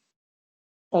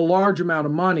a large amount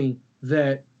of money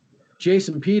that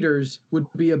Jason Peters would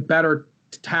be a better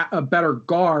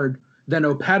guard than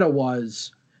Opeta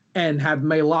was, and have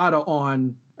Mailata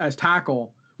on as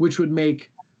tackle, which would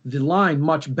make the line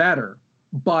much better.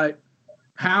 But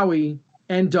Howie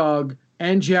and Doug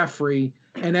and Jeffrey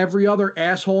and every other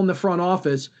asshole in the front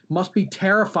office must be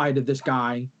terrified of this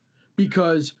guy,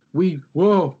 because we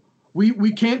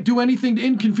can't do anything to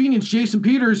inconvenience Jason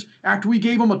Peters after we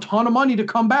gave him a ton of money to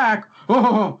come back.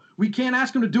 Oh, we can't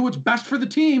ask him to do what's best for the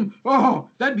team. Oh,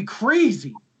 that'd be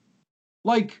crazy.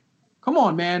 Like, come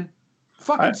on, man.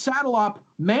 Fucking saddle up,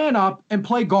 man up, and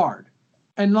play guard.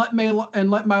 And let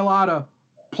Mailata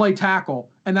play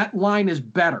tackle. And that line is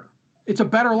better. It's a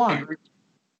better line.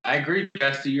 I agree,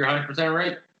 Jesse. You're 100%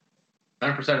 right.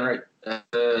 100% right.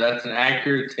 That's an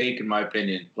accurate take, in my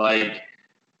opinion. Like,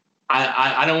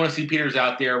 I don't want to see Peters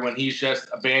out there when he's just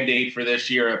a Band-Aid for this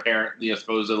year, apparently,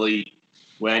 supposedly.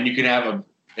 When you can have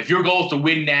if your goal is to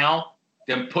win now,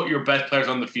 then put your best players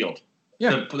on the field.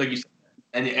 Yeah. Like you said,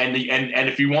 and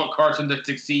if you want Carson to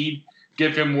succeed,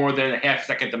 give him more than a half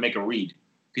second to make a read.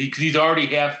 because he's already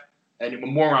half a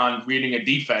moron reading a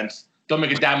defense. Don't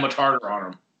make it that much harder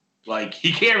on him. Like,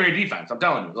 he can't read a defense. I'm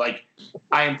telling you. Like,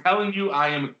 I am telling you, I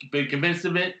am been convinced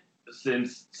of it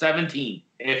since 17.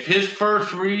 If his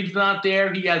first read's not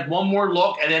there, he has one more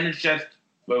look, and then it's just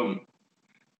boom.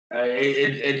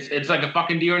 It's like a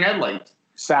fucking deer in headlights.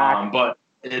 Sack. But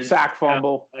it's sack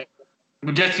fumble.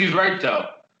 Jesse's right though.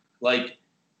 Like,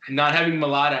 not having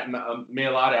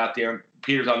Mailata out there,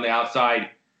 Peters on the outside,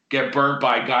 get burnt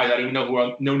by guys I don't even know who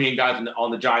are no-name guys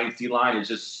on the Giants D line is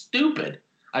just stupid.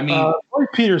 I mean,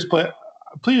 Peters played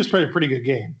a pretty good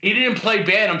game. He didn't play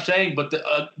bad, I'm saying, but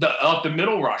the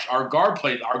middle rush, our guard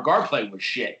play was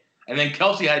shit, and then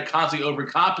Kelsey had to constantly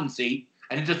overcompensate,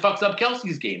 and it just fucks up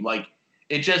Kelsey's game. Like,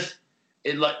 and I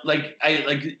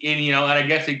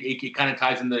guess it kind of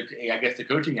ties into the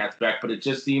coaching aspect, but it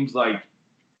just seems like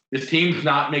this team's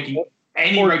not making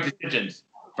any right decisions.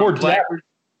 Or depth.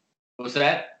 What's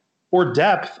that? Or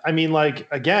depth. I mean, like,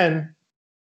 again,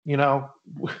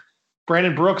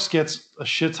 Brandon Brooks gets a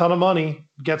shit ton of money,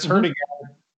 gets hurt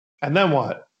again, and then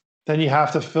what? Then you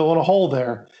have to fill in a hole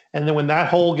there. And then when that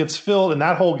hole gets filled and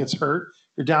that hole gets hurt,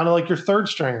 you're down to like your third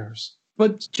stringers.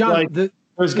 But John,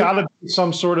 there's got to be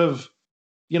some sort of,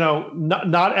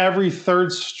 not every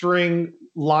third string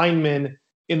lineman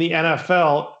in the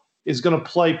NFL is going to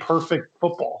play perfect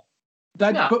football.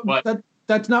 That's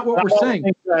not what we're saying.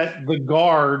 Think that the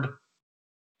guard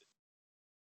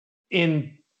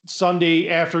in Sunday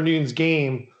afternoon's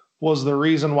game was the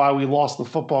reason why we lost the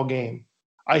football game.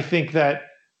 I think that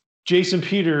Jason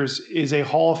Peters is a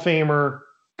Hall of Famer,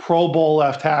 Pro Bowl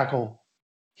left tackle.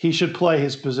 He should play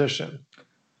his position.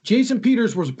 Jason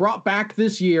Peters was brought back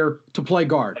this year to play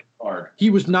guard. He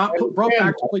was not brought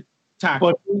back to play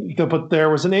tackle. But there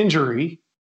was an injury,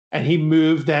 and he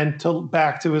moved then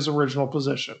back to his original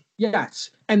position.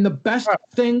 Yes, and the best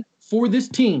thing for this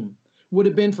team would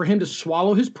have been for him to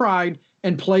swallow his pride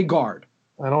and play guard.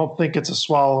 I don't think it's a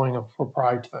swallowing of a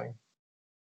pride thing.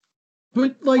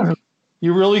 But, like...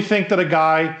 You really think that a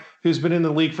guy who's been in the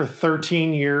league for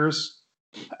 13 years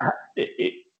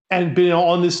and been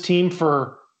on this team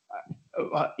for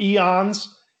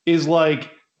eons is like,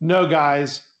 no,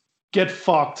 guys, get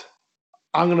fucked.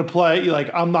 I'm going to play. Like,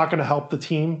 I'm not going to help the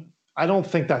team. I don't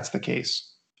think that's the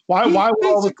case. Why would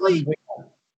all the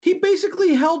he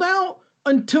basically held out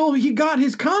until he got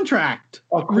his contract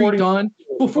redone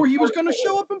before he was going to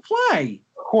show up and play.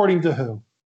 According to who?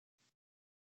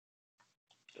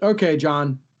 Okay,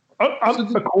 John.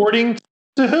 According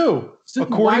to who?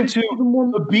 According to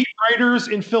the beat writers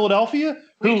in Philadelphia?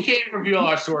 We can't reveal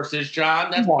our sources,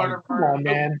 John. That's part of our... Come on,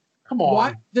 man. Come on.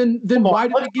 Why, then why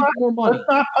did we give him more money?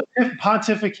 Let's not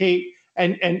pontificate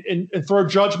and throw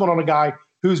judgment on a guy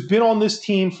who's been on this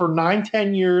team for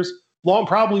 9-10 years,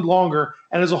 probably longer,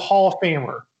 and is a Hall of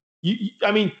Famer.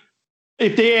 I mean,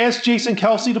 if they asked Jason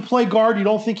Kelsey to play guard, you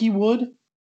don't think he would?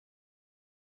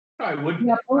 I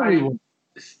wouldn't.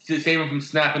 To save him from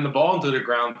snapping the ball into the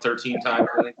ground 13 times.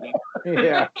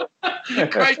 Yeah.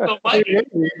 Christ almighty.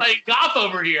 Like Goff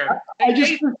over here.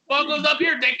 Ball goes up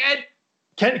here, dickhead.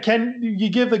 Can you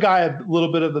give the guy a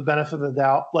little bit of the benefit of the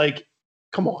doubt? Like,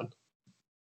 come on.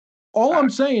 All I'm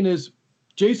saying is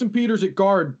Jason Peters at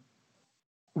guard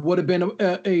would have been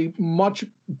a much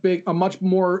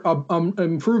more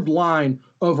improved line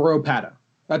over Opeta.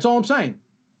 That's all I'm saying.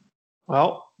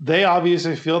 Well, they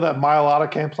obviously feel that Mailata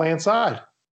can't play inside.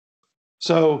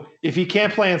 So if he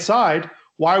can't play inside,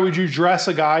 why would you dress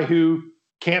a guy who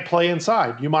can't play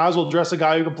inside? You might as well dress a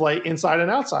guy who can play inside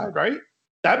and outside, right?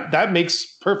 That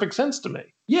makes perfect sense to me.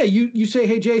 Yeah, you say,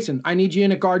 hey, Jason, I need you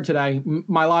in at guard today.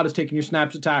 Mailata's taking your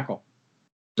snaps to tackle.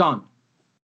 Done.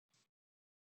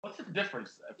 What's the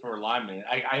difference for linemen?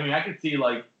 I mean, I could see,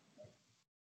 like,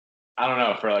 I don't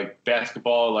know, for, like,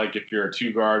 basketball, like, if you're a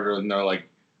two-guard or, like,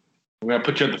 we're going to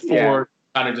put you at the forward,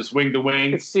 kind of just wing to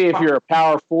wing. Let's see if you're a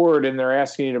power forward and they're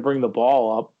asking you to bring the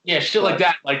ball up. Yeah, shit like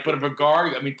that. Like, but if a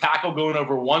guard, I mean, tackle going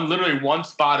over literally one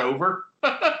spot over.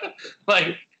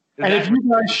 Like, and if you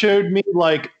guys showed me,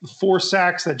 like, 4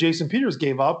 sacks that Jason Peters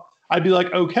gave up, I'd be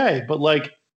like, okay. But,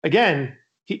 like, again,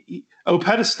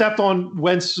 Opeta stepped on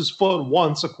Wentz's foot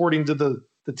once, according to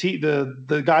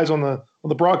the guys on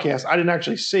the broadcast. I didn't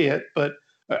actually see it, but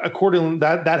according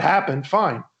to that happened.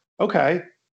 Fine, okay.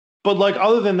 But, like,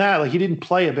 other than that, like, he didn't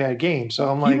play a bad game. So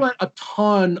I'm like, he let a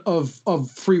ton of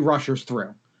free rushers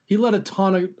through. He let a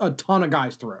ton of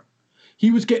guys through. He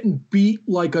was getting beat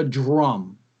like a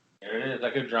drum. There it is,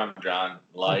 like a drum, John.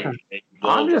 Like,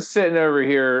 I'm just sitting over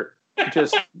here,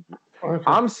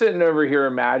 I'm sitting over here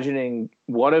imagining,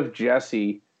 what if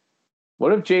Jesse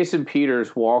What if Jason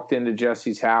Peters walked into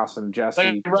Jesse's house and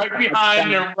Jesse right behind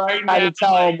him, right now? I would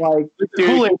tell him like,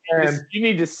 dude, you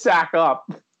need to sack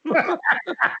up.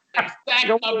 Sack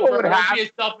up, bro.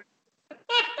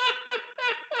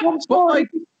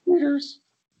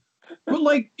 But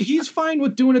like he's fine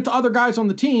with doing it to other guys on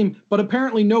the team, but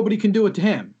apparently nobody can do it to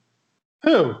him.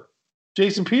 Who?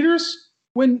 Jason Peters?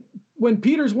 When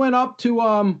Peters went up to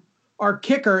our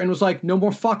kicker and was like, "No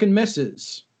more fucking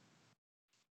misses."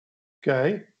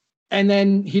 Okay. And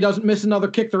then he doesn't miss another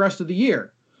kick the rest of the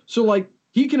year. So like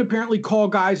he can apparently call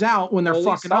guys out when they're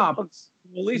fucking up. At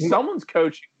least someone's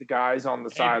coaching the guys on the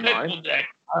sideline.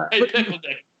 Hey, Pickle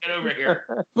Dick, get over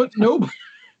here.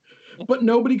 But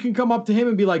nobody can come up to him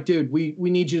and be like, dude, we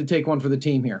need you to take one for the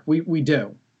team here. We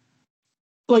do.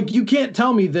 Like you can't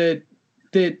tell me that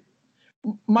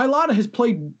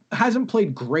Mailata hasn't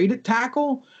played great at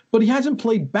tackle, but he hasn't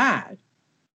played bad.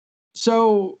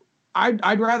 So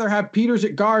I'd rather have Peters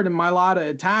at guard and Mailata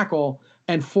at tackle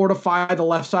and fortify the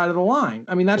left side of the line.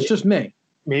 I mean, that's just me.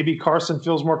 Maybe Carson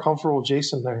feels more comfortable with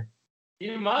Jason there.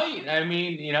 You might.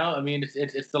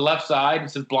 It's the left side.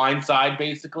 It's his blind side,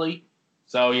 basically.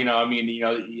 So, like you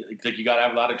got to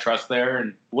have a lot of trust there.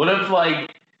 And what if,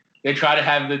 like, they try to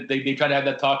have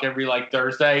that talk every, like,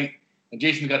 Thursday, and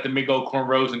Jason's got the big old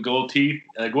cornrows and gold teeth.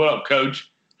 And like, what up,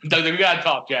 coach? Doug's like, we got to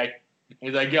talk, Jay. And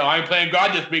he's like, yo, I ain't playing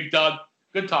guard this week, Doug.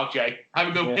 Good talk, Jay. Have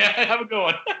a good one. Yeah. Have a good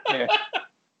one. Yeah.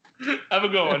 Have a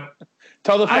good one.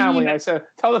 Tell the family I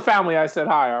said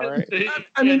hi, all right?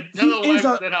 I mean,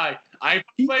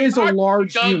 he is a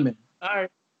large human. All right.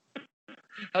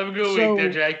 Have a good week there,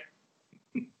 Jay.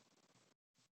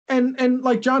 And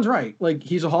like John's right. Like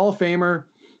he's a Hall of Famer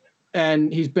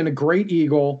and he's been a great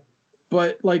Eagle.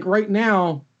 But like right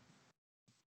now,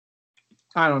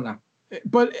 I don't know.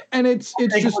 But it's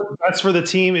just best for the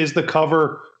team is to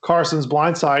cover Carson's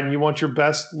blind side, and you want your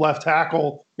best left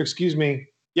tackle.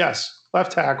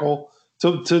 Left tackle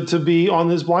to be on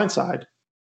his blind side.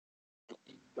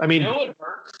 I mean,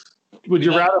 would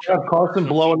you rather have Carson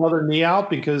blow another knee out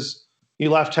because he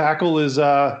left tackle is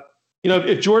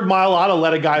if Jordan Mailata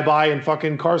let a guy by and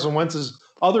fucking Carson Wentz's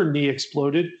other knee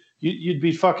exploded, you'd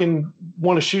be fucking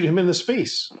want to shoot him in the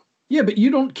face. Yeah, but you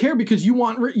don't care because you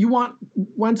want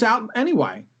Wentz out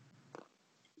anyway.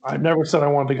 I've never said I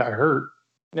wanted the guy hurt.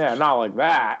 Yeah, not like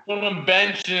that. We want him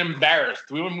benched and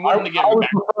embarrassed. We want him to get I would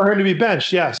prefer him to be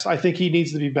benched. Yes, I think he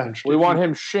needs to be benched. We want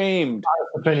him shamed.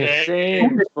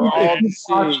 Shamed for all to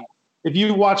see. If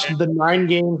you watch the 9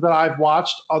 games that I've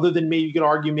watched, other than maybe you could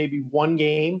argue maybe 1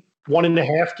 game,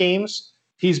 1.5 games,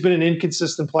 he's been an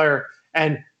inconsistent player.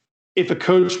 And if a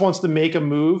coach wants to make a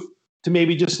move to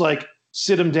maybe just like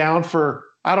sit him down for,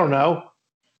 I don't know,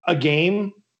 a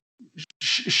game,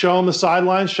 show him the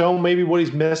sidelines, show him maybe what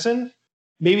he's missing,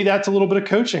 maybe that's a little bit of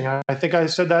coaching. I think I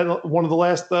said that in one of the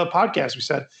last podcasts. We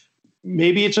said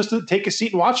maybe it's just to take a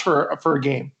seat and watch for a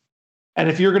game. And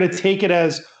if you're going to take it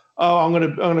as, oh, I'm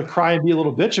going to cry and be a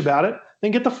little bitch about it,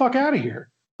 then get the fuck out of here.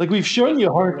 Like we've shown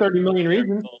you 130 million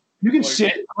reasons. You can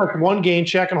sit like 1 game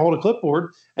check and hold a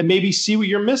clipboard and maybe see what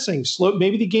you're missing.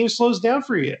 Maybe the game slows down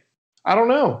for you. I don't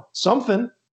know, something.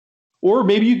 Or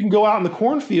maybe you can go out in the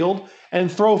cornfield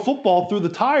and throw a football through the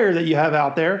tire that you have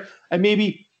out there and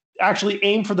maybe actually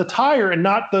aim for the tire and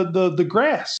not the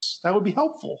grass. That would be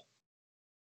helpful.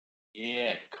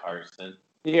 Yeah, Carson.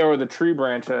 Yeah, or the tree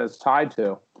branch that it's tied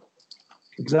to.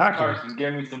 Exactly. Carson,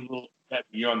 give me some little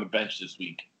you're on the bench this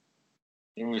week.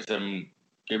 Give me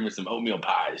some oatmeal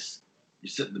pies. You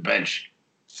sit on the bench.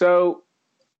 So,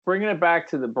 bringing it back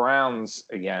to the Browns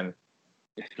again,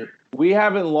 we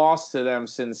haven't lost to them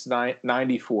since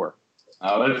 94.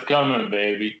 Oh, it's coming,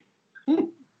 baby.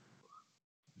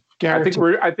 I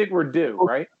think we're due,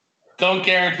 right? Don't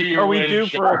guarantee you're winning.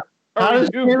 Are we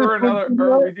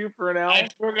due for an L? I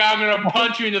forgot I'm going to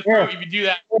punch you in the throat if you do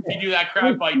that. If you do that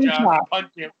crap fight, John. I'll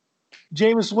punch you.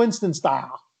 Jameis Winston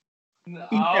style. Oh my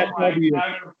God, I'm going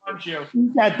to punch you.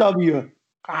 Eat that W.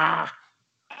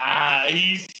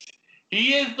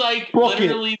 He is like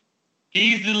literally.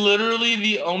 He's literally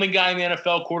the only guy in the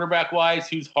NFL quarterback-wise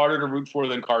who's harder to root for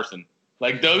than Carson.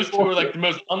 Like, those two are like the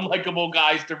most unlikable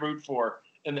guys to root for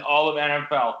in all of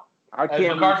NFL. I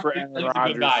can't root for Aaron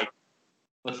Rodgers.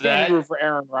 What's that? Root for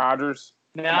Aaron Rodgers.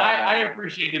 Nah, I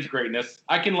appreciate his greatness.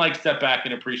 I can like step back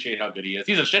and appreciate how good he is.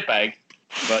 He's a shitbag,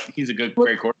 but he's a great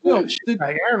quarterback. No,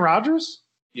 Aaron Rodgers?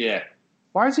 Yeah.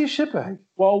 Why is he a shitbag?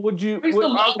 Well, you can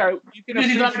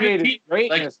appreciate his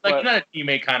greatness. Like he's not a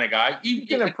teammate kind of guy. You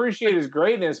can appreciate his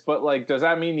greatness, but like, does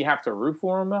that mean you have to root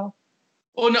for him though?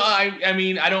 Well, no, I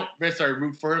mean, I don't necessarily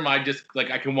root for him. I just like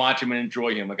I can watch him and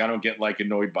enjoy him. Like I don't get like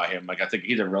annoyed by him. Like I think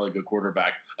he's a really good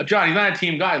quarterback. John, he's not a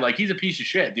team guy. Like he's a piece of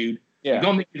shit, dude. Yeah. You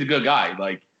don't think he's a good guy.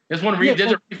 Like, there's one reason.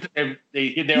 There's a reason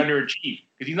they underachieve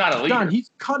because he's not a leader. John,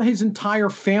 he's cut his entire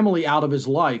family out of his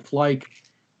life. Like,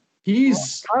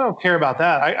 he's. I don't care about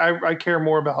that. I care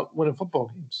more about winning football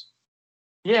games.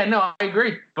 Yeah, no, I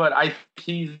agree, but I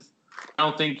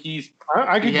don't think he's.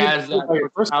 I could he give has a shit about your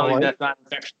personal life. that's not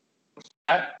infectious.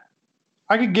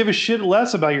 I could give a shit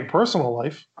less about your personal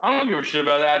life. I don't give a shit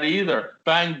about that either.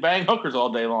 Bang hookers all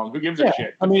day long. Who gives a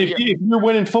shit? I mean, if you're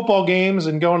winning football games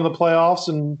and going to the playoffs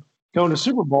and going to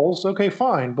Super Bowls, okay,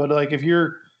 fine. But like if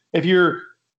you're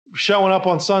showing up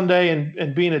on Sunday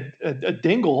and being a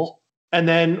dingle, and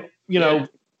then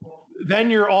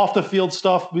then your off the field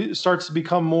stuff starts to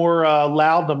become more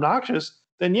loud and obnoxious,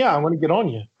 then yeah, I'm going to get on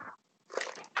you.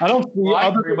 I don't see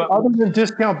other than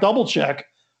discount double check.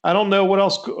 I don't know what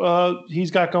else he's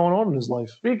got going on in his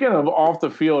life. Speaking of off the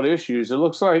field issues, it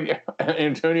looks like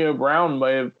Antonio Brown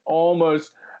may have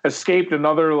almost escaped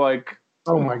another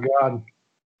oh my god,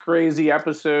 crazy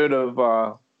episode of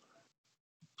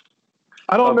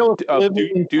I don't know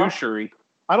if douchery.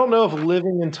 I don't know if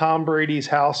living in Tom Brady's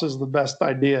house is the best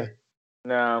idea.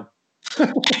 No, because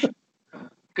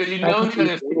he's going to in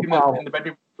the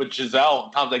bedroom with Giselle.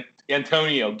 Tom's like,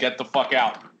 Antonio, get the fuck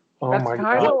out. Oh that's my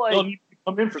kind of god! like.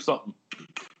 Come in for something.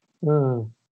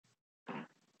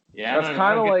 Yeah, that's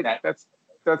kind of like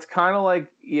that's kind of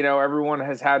like everyone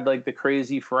has had like the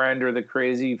crazy friend or the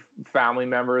crazy family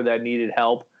member that needed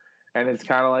help, and it's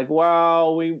kind of like,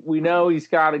 well, we know he's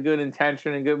got a good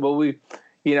intention and good, but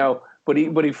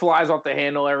but he flies off the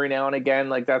handle every now and again.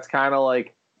 Like that's kind of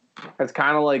like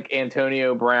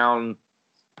Antonio Brown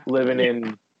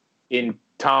living in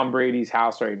Tom Brady's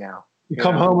house right now. You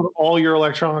come home and all your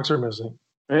electronics are missing.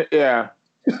 Yeah.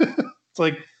 It's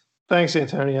like, thanks,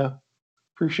 Antonio.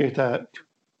 Appreciate that.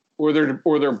 Or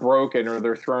they're broken or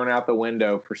they're thrown out the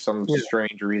window for some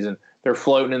strange reason. They're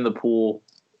floating in the pool.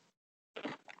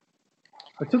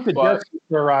 I took the jet ski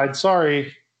for a ride.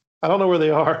 Sorry. I don't know where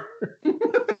they are.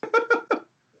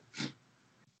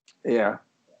 Yeah.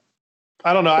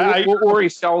 I don't know. Or he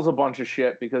sells a bunch of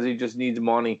shit because he just needs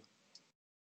money.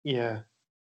 Yeah.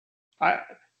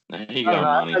 He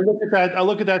got money. I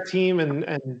look at that team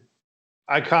and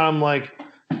I kind of like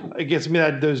it gets me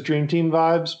those dream team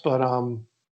vibes, but I don't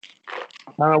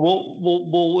know.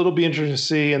 We'll it'll be interesting to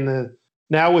see. And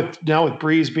now with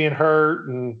Breeze being hurt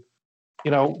and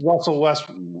Russell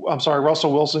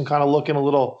Wilson kind of looking a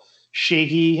little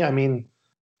shaky. I mean,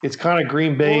 it's kind of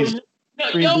Green Bay's.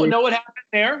 Know what happened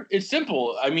there? It's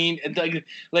simple. I mean,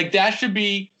 like that should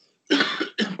be. He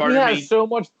has so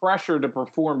much pressure to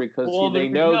perform because they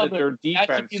know that their defense.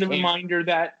 That should be the reminder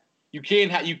that you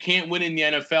can't win in the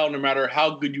NFL no matter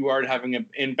how good you are at having an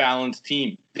imbalanced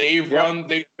team. They've run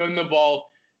the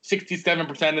ball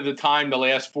 67% of the time the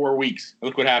last 4 weeks.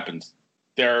 Look what happens.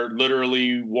 They're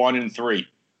literally 1-3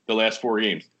 the last 4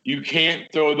 games. You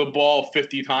can't throw the ball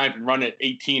 50 times and run it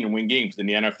 18 and win games in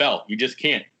the NFL. You just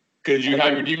can't because you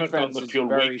have your defense on the field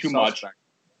way too much.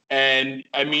 And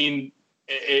I mean.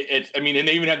 And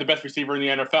they even have the best receiver in the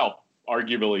NFL,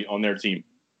 arguably, on their team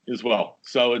as well.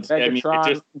 So it's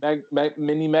Megatron,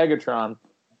 mini Megatron.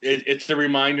 It's the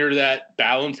reminder that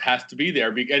balance has to be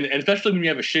there, and especially when you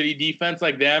have a shitty defense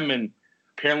like them, and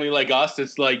apparently like us,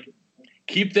 it's like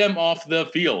keep them off the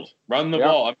field, run the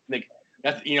ball. I mean,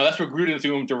 that's what Gruden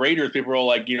doing with the Raiders. People are all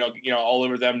like all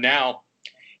over them now.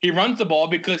 He runs the ball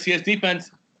because his defense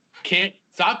can't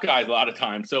stop guys a lot of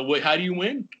times. So how do you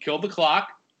win? Kill the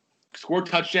clock. Score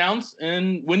touchdowns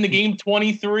and win the game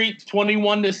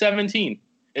 21-17.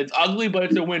 It's ugly, but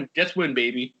it's a win. Just win,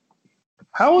 baby.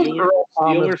 How is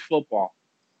Steelers football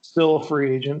still a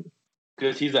free agent?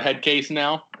 Because he's a head case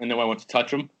now, and no one wants to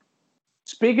touch him.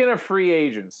 Speaking of free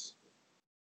agents,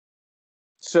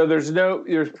 so there's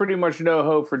pretty much no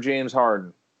hope for James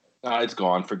Harden. It's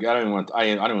gone. Forget.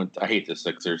 I hate the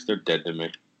Sixers. They're dead to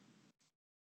me.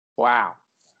 Wow.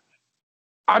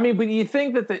 I mean, but you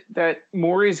think that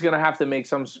Morey's going to have to make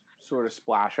some sort of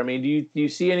splash? I mean, do you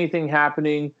see anything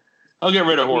happening? I'll get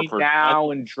rid of Horford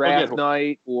now and draft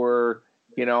night, or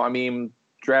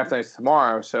draft night's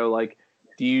tomorrow. So, like,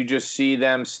 do you just see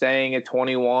them staying at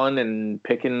 21 and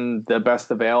picking the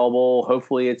best available?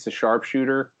 Hopefully, it's a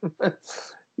sharpshooter, at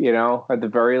the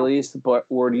very least.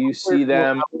 Or do you see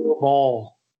them?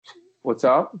 Ball. What's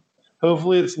up?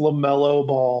 Hopefully, it's LaMelo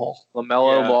Ball.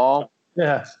 LaMelo Ball.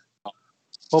 Yes.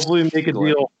 Hopefully, make a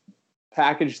deal.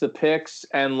 Package the picks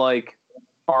and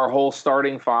our whole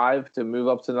starting five to move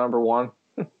up to number one.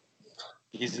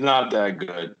 He's not that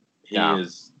good.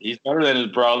 He's better than his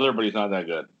brother, but he's not that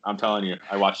good. I'm telling you,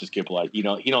 I watched this kid play. He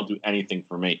don't do anything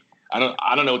for me. I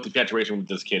don't know what the situation with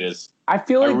this kid is. I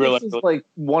feel like this is like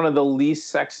one of the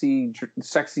least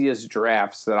sexiest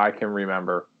drafts that I can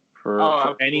remember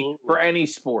for any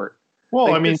sport. Well,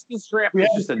 like, I mean, this draft is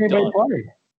just a dud.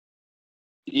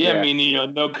 Yeah, I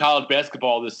mean, no college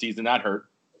basketball this season. That hurt.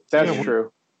 That's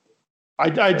true. I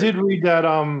did read that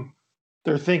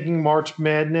they're thinking March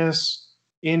Madness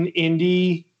in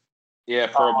Indy. Yeah,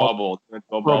 for a bubble.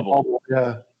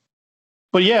 Yeah.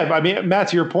 But yeah, I mean, Matt,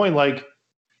 to your point, like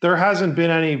there hasn't been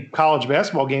any college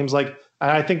basketball games, like, and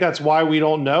I think that's why we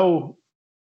don't know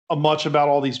much about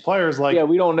all these players. Like, yeah,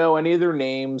 we don't know any of their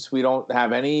names. We don't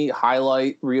have any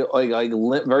very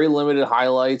limited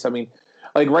highlights. I mean,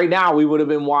 like right now, we would have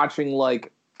been watching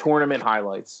like tournament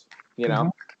highlights. You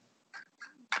know,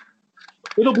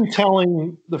 it'll be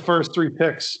telling the first 3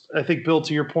 picks. I think, Bill,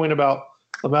 to your point about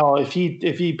LaMelo,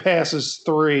 if he passes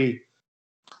 3.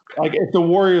 Like, if the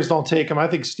Warriors don't take him, I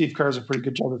think Steve Kerr's a pretty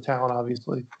good job of talent,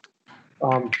 obviously.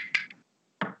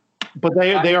 But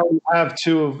they already have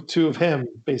two of him,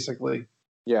 basically.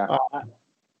 Yeah.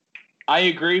 I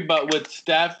agree, but with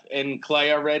Steph and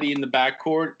Clay already in the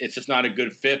backcourt, it's just not a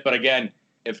good fit. But again,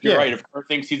 if you're right, if Kerr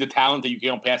thinks he's a talent that you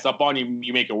can't pass up on,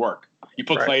 you make it work. You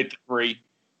put Clay at the 3,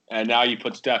 and now you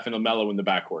put Steph and LaMelo in the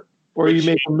backcourt. Or you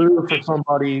make a move for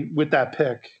somebody with that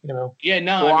pick, you know. Yeah,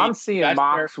 no. Well, I'm seeing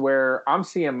mocks where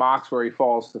he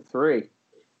falls to 3.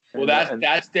 Well,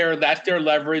 that's their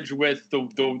leverage with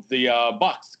the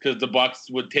Bucks, because the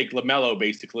Bucks would take LaMelo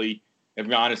basically if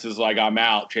Giannis is like, I'm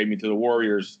out, trade me to the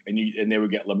Warriors, and they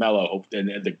would get LaMelo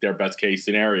in their best case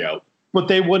scenario. But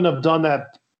they wouldn't have done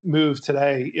that move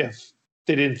today if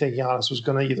they didn't think Giannis was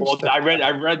going to either. Well, I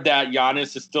read that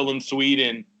Giannis is still in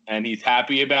Sweden and he's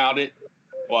happy about it.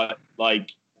 But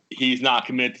like, he's not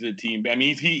committed to the team. I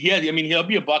mean, he'll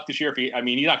be a Buck this year. He's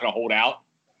not going to hold out.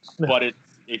 No. But if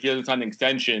he doesn't sign an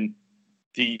extension,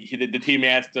 the team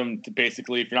asked him to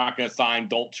basically, if you're not going to sign,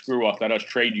 don't screw us. Let us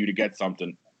trade you to get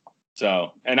something.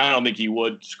 So, and I don't think he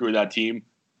would screw that team.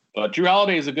 But Drew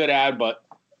Holiday is a good ad. But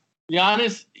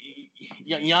Giannis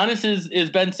is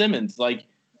Ben Simmons. Like,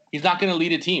 he's not going to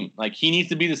lead a team. Like, he needs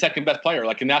to be the second best player.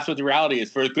 Like, and that's what the reality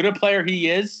is. For as good a player he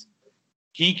is,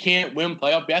 he can't win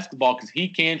playoff basketball because he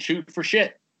can't shoot for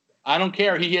shit. I don't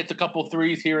care. He hits a couple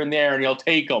threes here and there, and he'll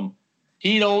take them.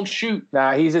 He don't shoot.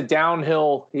 Nah, he's a down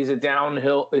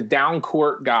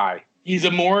court guy. He's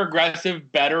a more aggressive,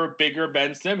 better, bigger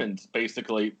Ben Simmons,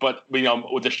 basically. But with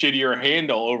a shittier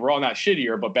handle overall, not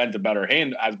shittier, but Ben's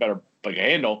has better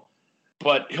handle.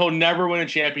 But he'll never win a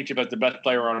championship as the best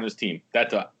player on his team.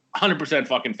 That's 100%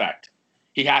 fucking fact.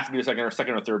 He has to be the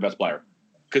second or third best player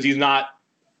because he's not.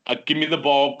 Give me the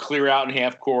ball, clear out in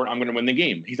half court. I'm going to win the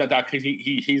game. He's not that because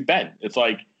he's Ben. It's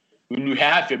like when you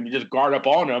have him, you just guard up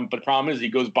on him. But the problem is he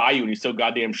goes by you and he's so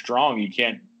goddamn strong. You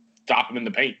can't stop him in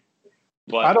the paint.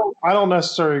 But I don't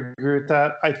necessarily agree with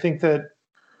that. I think that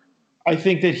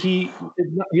he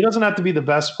doesn't have to be the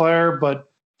best player,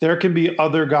 but there can be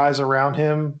other guys around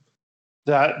him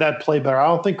that play better. I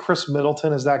don't think Chris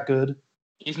Middleton is that good.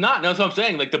 He's not. That's what I'm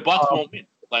saying. Like, the Bucks won't win.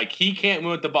 Like, he can't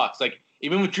win with the Bucks. Like,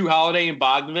 even with Drew Holiday and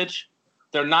Bogdanovich,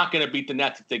 they're not going to beat the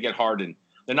Nets if they get Harden.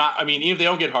 They're not. I mean, even if they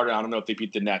don't get Harden, I don't know if they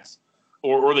beat the Nets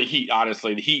or the Heat.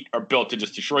 Honestly, the Heat are built to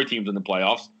just destroy teams in the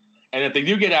playoffs. And if they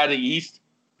do get out of the East,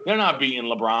 they're not beating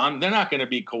LeBron. They're not going to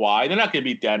beat Kawhi. They're not going to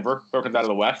beat Denver. Whoever comes out of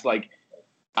the West. Like,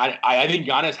 I think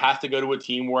Giannis has to go to a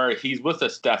team where he's with a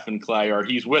Steph and Clay, or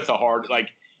he's with a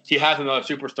he has another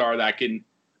superstar that can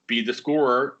be the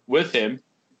scorer with him,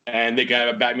 and they can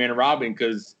have a Batman and Robin,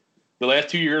 because the last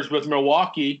 2 years with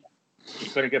Milwaukee, he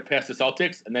couldn't get past the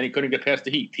Celtics, and then he couldn't get past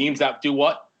the Heat. Teams that do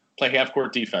what? Play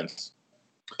half-court defense.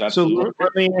 So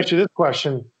let me answer this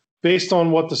question. Based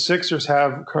on what the Sixers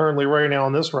have currently right now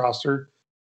on this roster,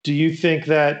 do you think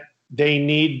that they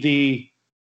need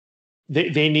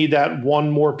they need that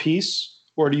one more piece,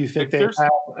 or do you think they have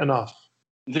enough?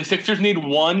 The Sixers need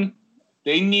one.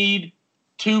 They need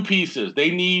 2 pieces. They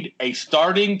need a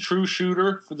starting true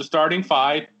shooter for the starting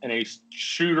 5 and a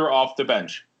shooter off the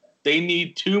bench. They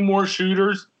need 2 more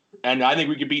shooters, and I think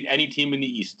we could beat any team in the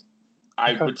East.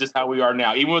 Which is how we are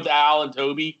now. Even with Al and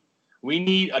Toby, we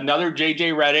need another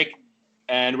J.J. Redick,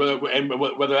 and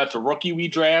whether that's a rookie we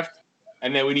draft,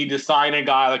 and then we need to sign a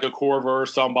guy like a Korver or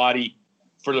somebody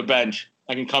for the bench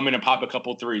that can come in and pop a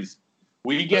couple threes.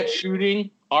 We get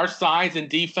shooting, our size and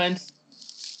defense,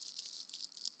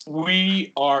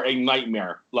 we are a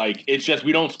nightmare. Like, it's just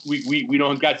we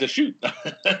don't got to shoot.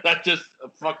 That's just a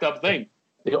fucked up thing.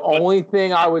 The only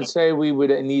thing I would say we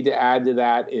would need to add to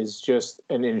that is just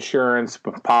an insurance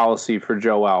policy for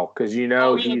Joel, because he's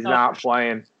not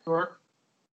playing. Sure.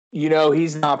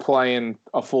 He's not playing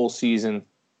a full season,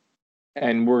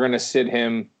 and we're going to sit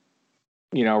him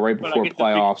right before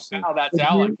playoffs. Now that's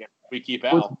Al. We keep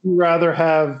Al. Would you rather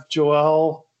have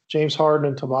Joel, James Harden,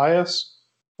 and Tobias,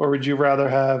 or would you rather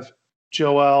have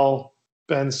Joel,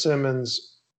 Ben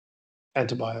Simmons, and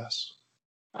Tobias?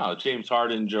 Oh, James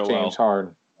Harden, Joel. James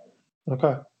Harden.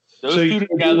 Okay. Those two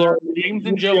together, James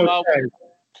and Joel. Okay.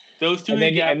 Those two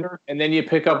together. And then you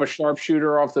pick up a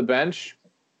sharpshooter off the bench.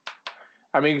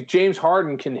 I mean, James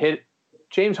Harden can hit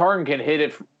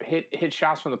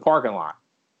shots from the parking lot.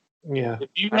 Yeah. If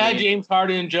you had James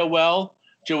Harden and Joel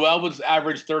would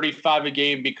average 35 a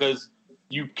game because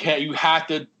you have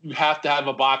to have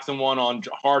a box and one on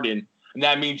Harden, and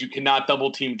that means you cannot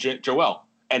double team Joel.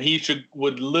 And he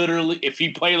would literally, if he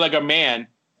played like a man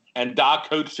and Doc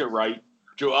coached it right,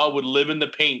 Joel would live in the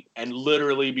paint and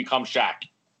literally become Shaq.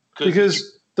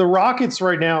 Because the Rockets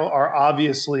right now are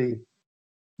obviously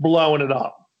blowing it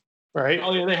up, right?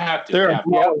 Oh yeah, they have to. They're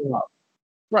blowing it up.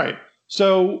 Right.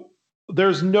 So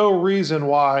there's no reason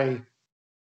why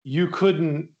you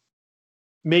couldn't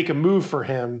make a move for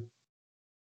him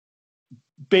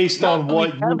based on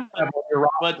what you have on your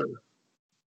roster.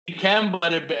 You can,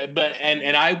 but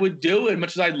I would do it as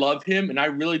much as I love him, and I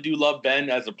really do love Ben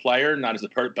as a player, not as a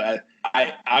person. But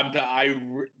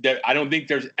I don't think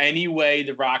there's any way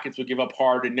the Rockets would give up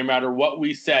Harden, no matter what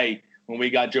we say. When we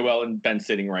got Joel and Ben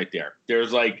sitting right there,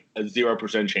 there's like a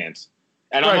 0% chance,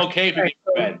 and I'm okay if you get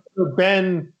Ben. So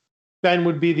Ben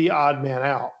would be the odd man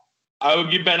out. I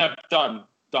would give Ben a done.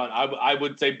 I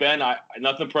would say Ben.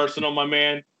 Nothing personal, my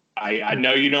man. I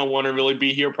know you don't want to really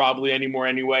be here probably anymore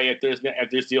anyway. If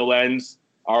this deal ends,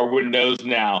 our window's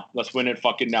now. Let's win it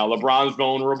fucking now. LeBron's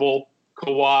vulnerable.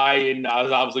 Kawhi and I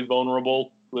was obviously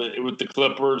vulnerable with the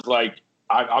Clippers. Like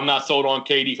I'm not sold on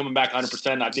KD coming back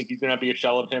 100%. I think he's going to be a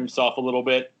shell of himself a little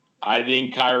bit. I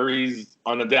think Kyrie's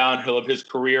on the downhill of his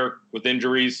career with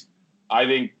injuries. I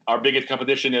think our biggest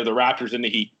competition are the Raptors and the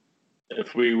Heat.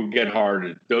 If we would get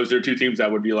hard, those are two teams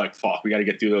that would be like, fuck, we got to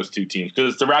get through those two teams.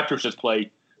 Because the Raptors just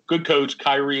play good coach.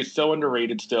 Kyrie is so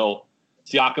underrated still.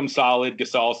 Siakam solid.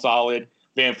 Gasol solid.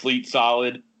 Van Fleet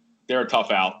solid. They're a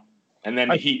tough out. And then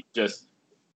the Heat just...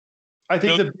 I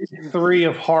think the big three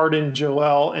of Harden,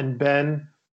 Joel, and Ben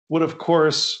would, of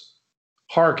course,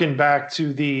 harken back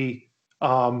to the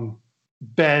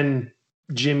Ben,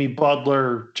 Jimmy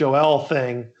Butler, Joel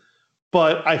thing.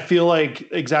 But I feel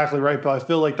like, exactly right, but I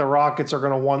feel like the Rockets are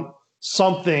going to want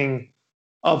something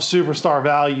of superstar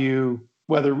value,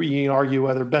 whether we can argue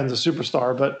whether Ben's a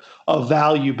superstar, but of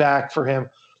value back for him.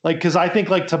 Like, because I think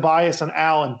like Tobias and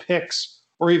Al and picks,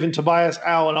 or even Tobias,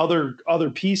 Al, and other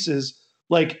pieces,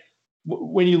 like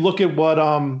when you look at what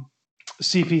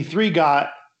CP3 got,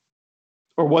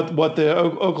 or what the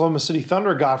Oklahoma City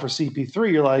Thunder got for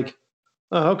CP3, you're like,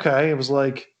 oh, okay, it was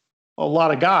like a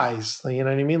lot of guys, you know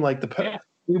what I mean? Like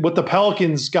what the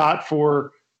Pelicans got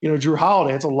for, Drew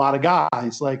Holiday, it's a lot of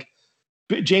guys. Like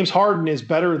James Harden is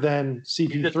better than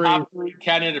CP3. He's the top 3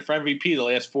 candidate for MVP the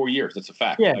last 4 years. That's a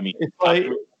fact. Yeah, I mean, it's top like,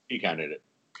 3 MVP candidate.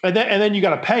 And then you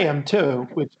got to pay him too,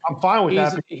 which I'm fine with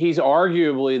that. He's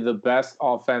arguably the best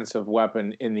offensive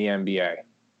weapon in the NBA.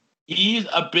 He's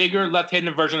a bigger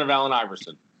left-handed version of Allen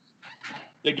Iverson.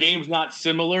 The game's not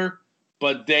similar,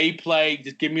 but they play,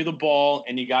 just give me the ball,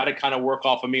 and you got to kind of work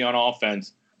off of me on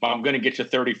offense. But I'm going to get you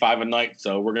 35 a night,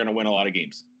 so we're going to win a lot of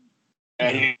games.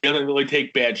 And he doesn't really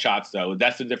take bad shots, though.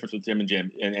 That's the difference with him and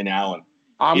Jim and Allen.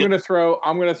 I'm going to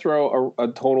throw a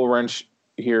total wrench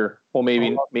here. Well,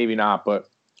 maybe not, but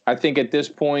I think at this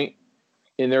point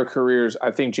in their careers,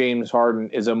 I think James Harden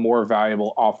is a more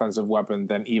valuable offensive weapon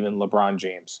than even LeBron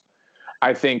James.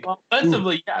 I think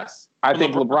offensively, yes. I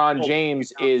think LeBron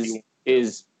James is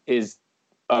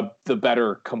the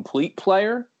better complete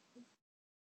player.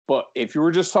 But if you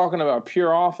were just talking about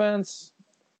pure offense,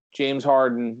 James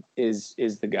Harden is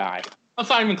the guy. That's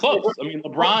not even close. I mean,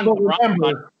 LeBron's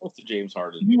not close to James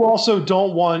Harden. You also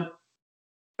don't want,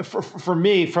 for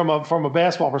me, from a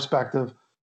basketball perspective,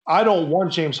 I don't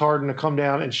want James Harden to come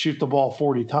down and shoot the ball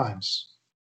 40 times.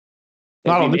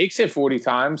 If he makes it 40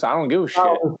 times, I don't give a shit.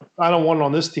 I don't want it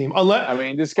on this team.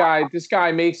 This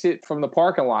guy makes it from the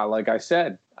parking lot, like I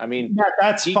said. I mean,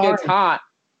 that's he fine. Gets hot.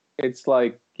 It's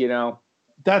like,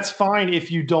 That's fine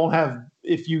if you don't have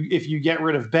if you get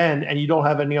rid of Ben and you don't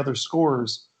have any other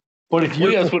scorers. But if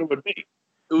you that's what it would be.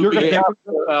 It would be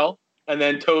Joel, and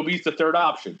then Toby's the third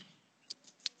option.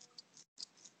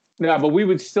 No, but we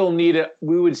would still need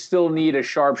a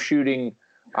sharp shooting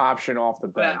option off the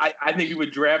bench. I think we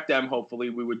would draft them. Hopefully,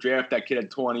 we would draft that kid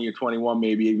at 20 or 21.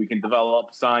 Maybe we can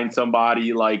sign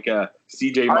somebody like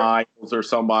CJ Miles or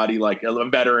somebody like a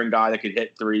veteran guy that could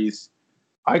hit threes.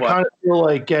 I kind of feel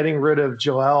like getting rid of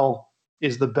Joel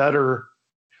is the better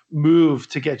move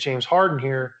to get James Harden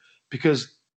here,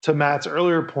 because to Matt's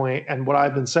earlier point and what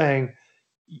I've been saying,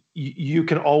 you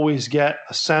can always get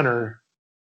a center,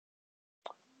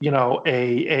 a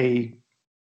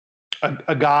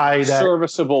guy that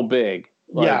serviceable big,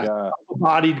 a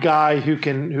bodied guy who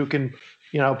can,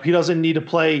 he doesn't need to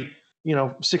play,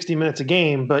 60 minutes a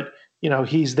game, but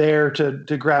he's there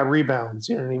to grab rebounds.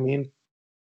 You know what I mean?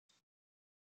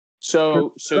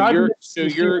 So you're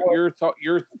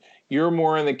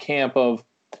more in the camp of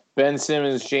Ben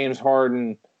Simmons, James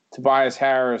Harden, Tobias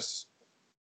Harris,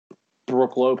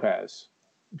 Brook Lopez,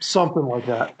 something like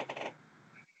that.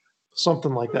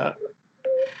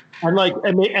 And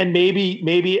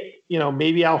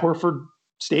maybe Al Horford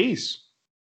stays,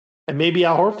 and maybe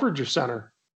Al Horford's your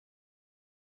center.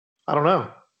 I don't know.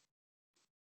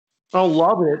 I don't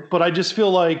love it, but I just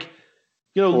feel like,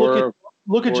 look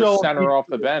at Joel center Embiid. Off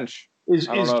the bench. I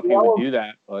don't know if he Joel, would do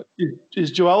that, but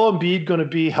is Joel Embiid going to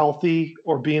be healthy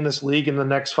or be in this league in the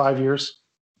next 5 years?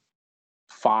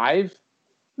 5?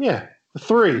 Yeah,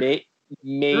 3.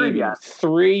 Maybe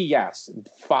 3. Yes,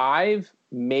 5.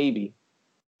 Maybe.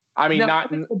 I mean,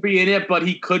 not be in it, but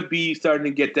he could be starting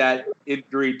to get that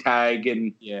injury tag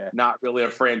and not really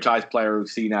a franchise player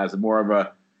who's seen as more of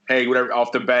a, hey, whatever,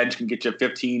 off the bench can get you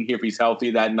 15 here if he's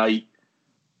healthy that night.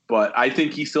 But I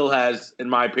think he still has, in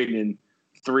my opinion,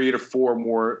 3 to 4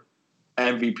 more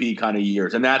MVP kind of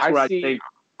years. And that's what I think.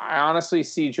 I honestly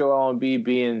see Joel Embiid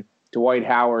being Dwight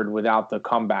Howard without the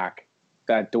comeback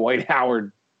that Dwight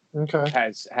Howard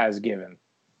has given.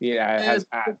 Yeah,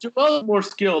 Joel is more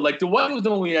skilled. Like, Dwight was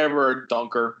only ever a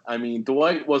dunker. I mean,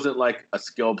 Dwight wasn't like a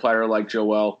skill player like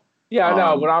Joel. Yeah, I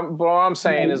know. But what I'm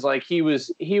saying is, like, he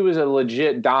was a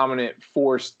legit dominant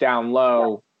force down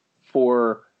low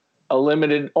for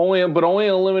only a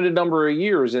limited number of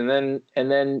years, and then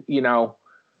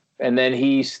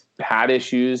he's had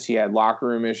issues. He had locker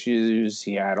room issues.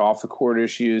 He had off the court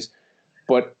issues,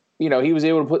 but he's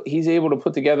able to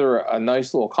put together a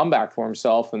nice little comeback for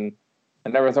himself. And I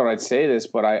never thought I'd say this,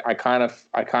 but I kind of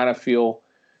feel,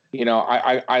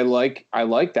 I like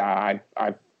that.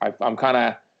 I'm kind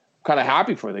of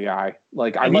happy for the guy.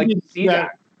 Like, I like to see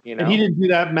that. And he didn't do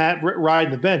that, Matt,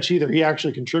 riding the bench either. He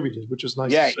actually contributed, which was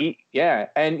nice. Yeah,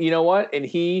 and you know what? And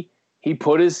he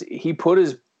put his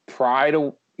pride,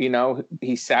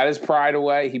 he sat his pride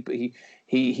away.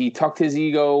 He tucked his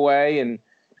ego away,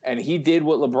 and he did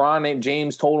what LeBron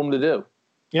James told him to do.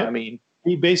 Yeah, I mean,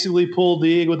 he basically pulled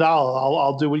the Iguodala.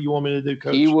 I'll do what you want me to do,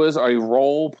 coach. He was a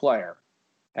role player,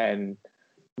 and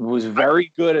was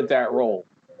very good at that role.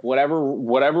 Whatever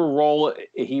role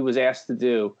he was asked to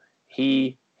do,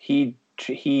 he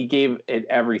gave it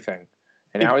everything,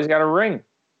 and now he's got a ring.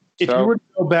 If you were to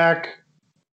go back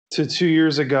to 2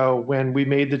 years ago when we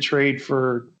made the trade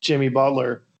for Jimmy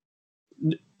Butler,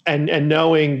 and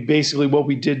knowing basically what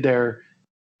we did there,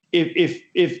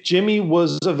 if Jimmy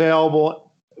was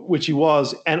available, which he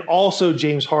was, and also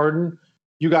James Harden,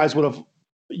 you guys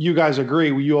agree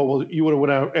you would have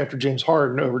went out after James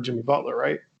Harden over Jimmy Butler,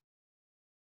 right?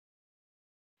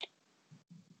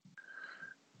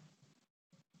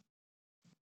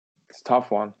 It's a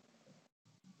tough one.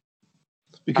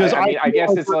 Because I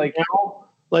guess it's like now,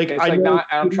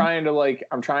 I'm trying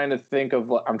to think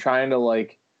of, I'm trying to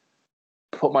like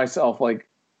put myself like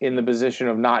in the position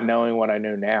of not knowing what I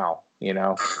know now, I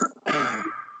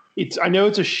know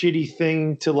it's a shitty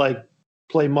thing to like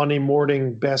play Monday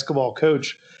morning basketball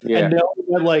coach. Yeah. And know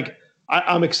that, like,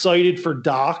 I'm excited for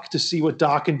Doc to see what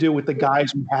Doc can do with the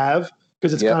guys we have.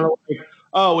 Because it's kind of like,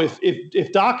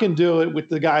 if Doc can do it with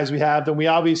the guys we have, then we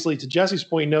obviously, to Jesse's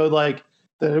point, know like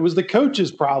that it was the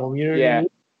coach's problem. You know what I mean?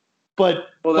 But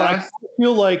I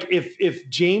feel like if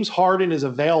James Harden is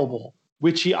available,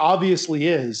 which he obviously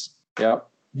is,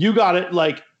 you got it.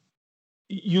 Like,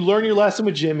 you learn your lesson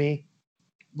with Jimmy.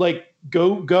 Like,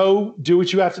 go do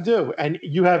what you have to do, and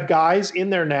you have guys in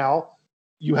there now.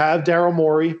 You have Daryl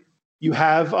Morey. You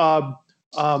have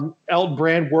Elton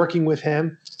Brand working with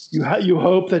him. You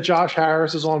hope that Josh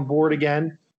Harris is on board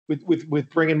again with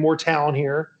bringing more talent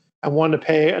here and wanting to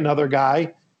pay another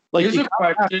guy. Like, here's a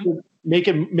question: make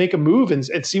a move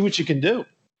and see what you can do.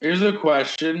 Here's a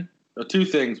question: 2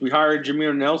 things. We hired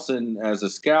Jameer Nelson as a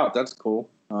scout. That's cool.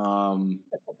 Point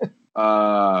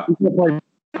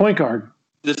guard.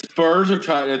 The Spurs are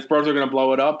going to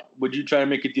blow it up. Would you try to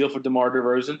make a deal for DeMar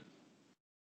DeRozan?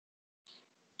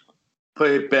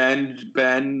 Put Ben,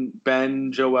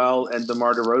 Joel, and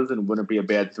DeMar DeRozan wouldn't be a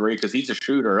bad 3 because he's a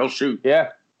shooter. He'll shoot.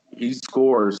 Yeah, he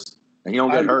scores and he don't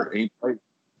get hurt.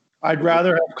 I'd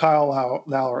rather have Kyle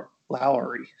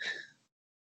Lowry.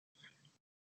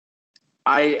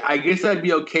 I guess I'd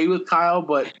be okay with Kyle,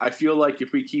 but I feel like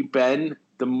if we keep Ben,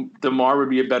 DeMar would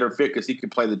be a better fit because he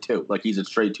could play the two, like he's a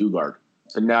straight two guard.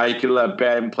 So now you can let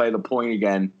Ben play the point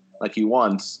again, like he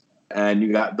wants, and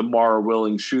you got DeMar a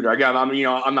willing shooter. Again,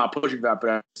 I'm not pushing that, but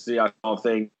I see I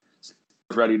think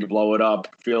ready to blow it up,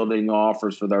 fielding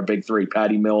offers for their big three,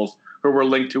 Patty Mills, who we're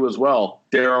linked to as well.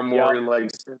 Daryl Morey,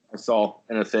 I saw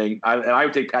in a thing. I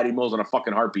would take Patty Mills on a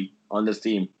fucking heartbeat on this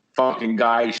team. Fucking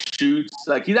guy shoots.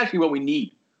 Like, he's actually what we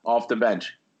need off the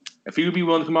bench. If he would be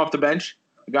willing to come off the bench,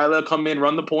 a guy that'll come in,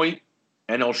 run the point,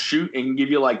 and he'll shoot and give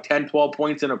you like 10, 12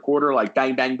 points in a quarter, like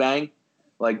bang, bang, bang.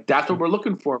 Like, that's what we're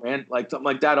looking for, man. Like, something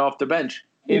like that off the bench.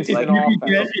 If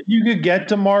you could get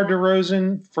DeMar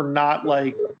DeRozan for not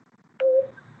like –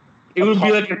 it would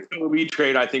be like a Toby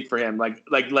trade, I think, for him. Like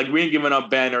we ain't giving up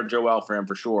Ben or Joel for him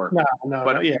for sure. No.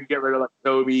 But if you get rid of like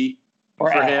Toby for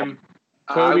him,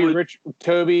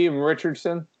 Toby and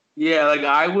Richardson. Yeah, like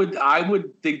I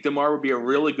would think DeMar would be a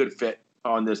really good fit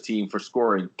on this team for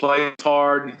scoring. Plays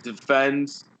hard,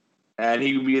 defends, and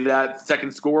he would be that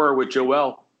second scorer with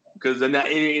Joel. Because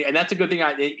that's a good thing.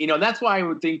 That's why I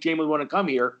would think James would want to come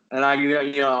here. And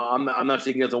I'm not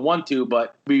saying he doesn't want to,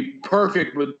 but be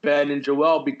perfect with Ben and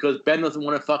Joel because Ben doesn't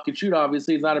want to fucking shoot.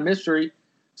 Obviously, it's not a mystery.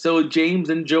 So James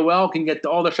and Joel can get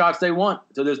all the shots they want.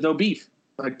 So there's no beef.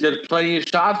 Like there's plenty of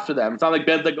shots for them. It's not like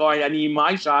Ben's like, oh, I need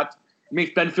my shots. It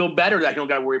makes Ben feel better that he don't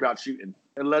got to worry about shooting.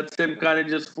 It lets him kind of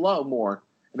just flow more.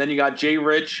 And then you got Jay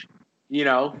Rich,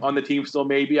 on the team still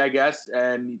maybe I guess,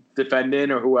 and defending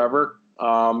or whoever.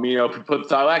 I'd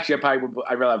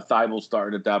rather have Thibault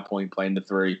starting at that point, playing the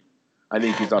three. I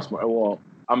think he's not smart. Well,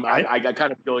 I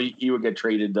kind of feel he would get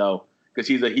traded though, because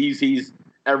he's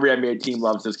every NBA team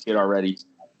loves this kid already.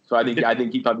 So I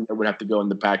think he probably would have to go in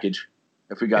the package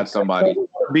if we got somebody.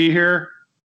 Be here.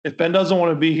 If Ben doesn't want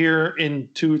to be here in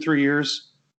 2 or 3 years,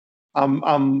 I'm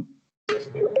okay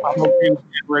with getting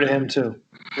rid of him too.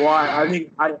 Well, I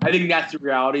think that's the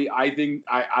reality. I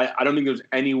don't think there's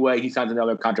any way he signs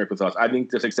another contract with us. I think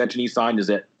this extension he signed is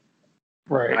it.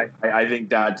 Right. I think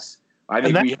that's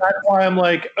why I'm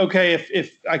like, okay,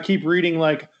 if I keep reading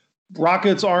like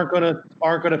Rockets aren't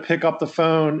gonna pick up the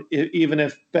phone even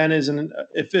if Ben isn't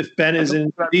if Ben is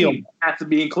in the deal. It has to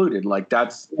be included. Like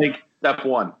that's like step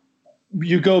one.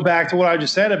 You go back to what I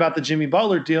just said about the Jimmy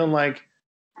Butler deal and like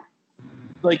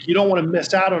you don't want to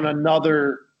miss out on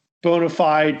another bona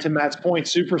fide, to Matt's point,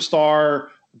 superstar,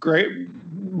 great,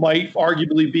 might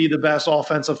arguably be the best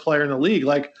offensive player in the league.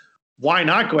 Like, why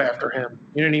not go after him?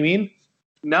 You know what I mean?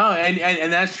 No,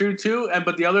 and that's true too.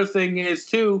 But the other thing is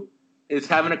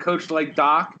having a coach like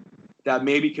Doc that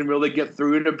maybe can really get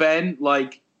through to Ben.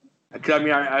 Like, I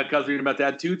was reading about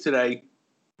that too today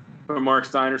from Mark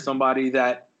Stein or somebody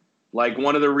that like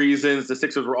one of the reasons the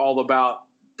Sixers were all about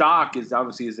Doc is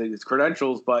obviously his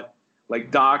credentials, but like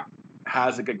Doc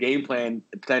has like a game plan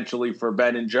potentially for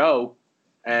Ben and Joe,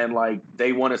 and like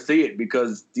they want to see it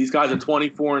because these guys are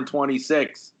 24 and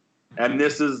 26, and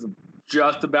this is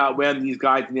just about when these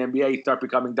guys in the NBA start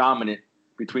becoming dominant.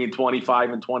 Between 25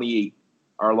 and 28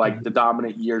 are like the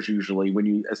dominant years usually when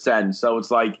you ascend. So it's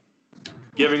like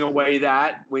giving away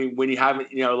that when you haven't,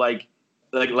 to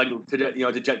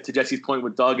Jesse's point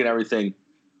with Doug and everything.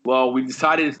 Well, we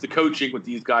decided it's the coaching with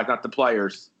these guys, not the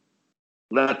players.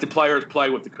 Let the players play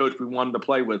with the coach we wanted to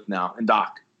play with now, and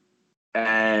Doc.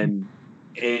 And,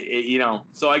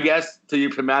 so I guess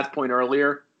to Matt's point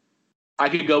earlier, I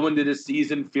could go into this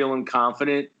season feeling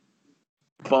confident,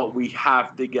 but we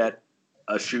have to get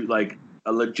a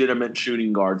legitimate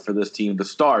shooting guard for this team to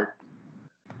start,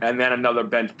 and then another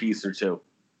bench piece or two,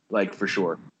 like for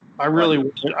sure. I really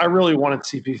wanted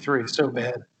CP3 so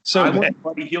bad. I want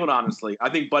Buddy Hield, honestly. I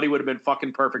think Buddy would have been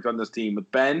fucking perfect on this team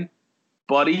with Ben.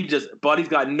 Buddy's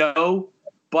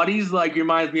like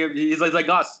reminds me of he's like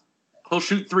us. He'll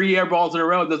shoot 3 air balls in a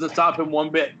row. It doesn't stop him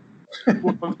one bit.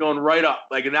 One's going right up.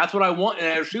 Like, and that's what I want in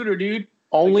a shooter, dude.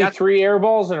 Only 3 air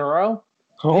balls in a row?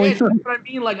 Yeah, that's what I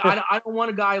mean. Like, I don't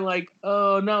want a guy like,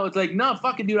 oh no. It's like, no,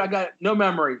 fucking dude, I got no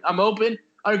memory. I'm open.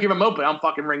 I don't care if I'm open. I'm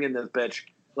fucking ringing this bitch.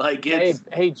 Like, it's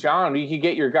hey, John, you could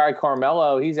get your guy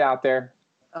Carmelo. He's out there.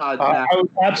 I would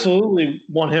absolutely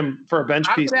want him for a bench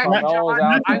piece.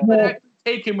 I would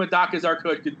take him with Doc as our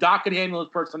coach. Doc can handle his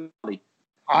personality.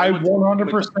 I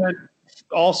 100%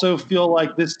 also feel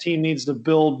like this team needs to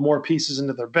build more pieces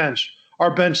into their bench.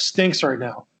 Our bench stinks right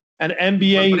now. And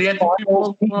NBA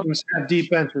teams have deep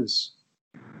benches.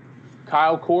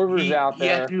 Kyle Korver's out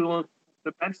there. He has to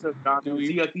the bench stuff, John.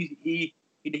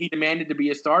 He demanded to be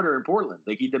a starter in Portland.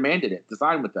 Like, he demanded it to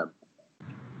sign with them.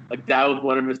 Like, that was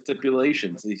one of his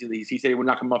stipulations. He said he would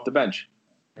not come off the bench.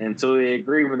 And so they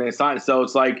agreed when they signed. So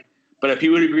it's like, but if he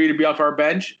would agree to be off our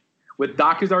bench, with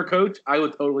Doc as our coach, I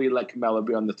would totally let Carmelo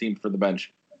be on the team for the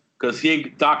bench. because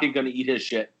Doc ain't gonna eat his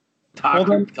shit.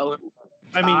 Well,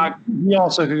 he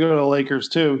also could go to the Lakers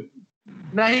too.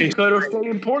 Now he could or stay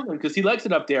in Portland because he likes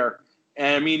it up there.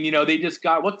 And I mean, they just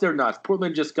got what's their nuts.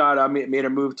 Portland just got made a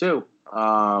move too.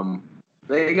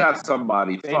 They got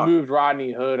somebody. They moved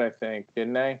Rodney Hood, I think,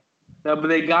 didn't they? No, but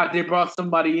they brought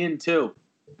somebody in too.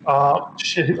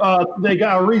 Shit. They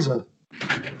got Ariza.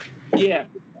 Yeah.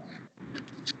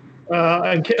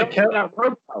 And They gave up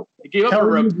Roko. No,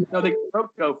 they gave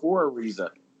Roko for Ariza.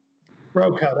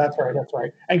 Roko, that's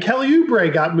right. And Kelly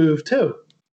Oubre got moved too.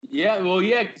 Yeah, well,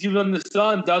 yeah, because he was on the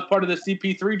Suns. That was part of the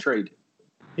CP3 trade.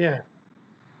 Yeah.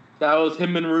 That was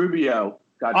him and Rubio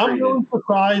got I'm traded. really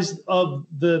surprised of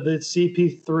the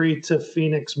CP3 to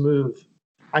Phoenix move.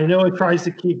 I know it tries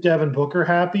to keep Devin Booker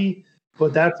happy,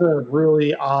 but that's a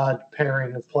really odd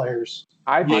pairing of players.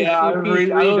 I think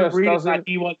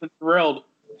he wasn't thrilled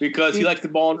because he likes the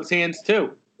ball in his hands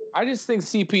too. I just think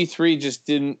CP3 just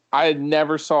didn't. I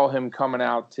never saw him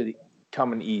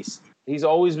coming east. He's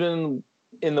always been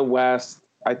in the West.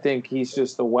 I think he's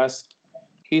just the West.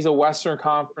 He's a Western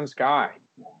Conference guy.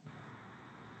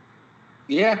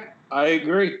 Yeah, I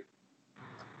agree.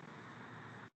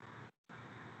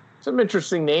 Some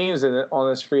interesting names on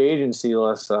this free agency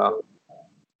list.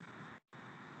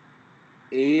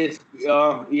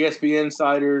 ESPN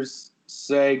insiders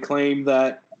claim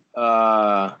that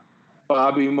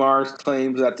Bobby Marks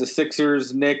claims that the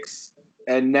Sixers, Knicks,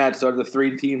 and Nets are the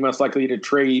three teams most likely to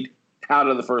trade out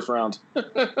of the first round.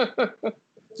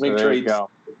 Make trades. Go.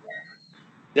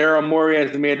 Daryl Morey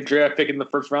has made a draft pick in the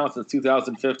first round since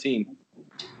 2015.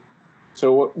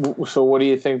 So what do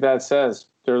you think that says?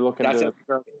 They're looking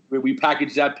we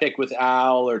package that pick with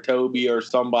Al or Toby or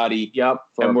somebody. Yep,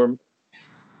 and we're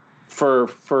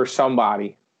for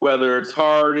somebody. Whether it's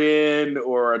Harden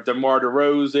or DeMar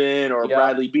DeRozan or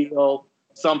Bradley Beal,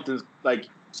 something's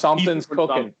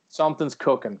cooking. Something's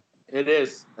cooking. It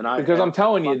is, I'm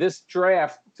telling you, this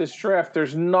draft,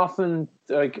 there's nothing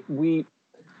like we.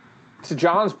 To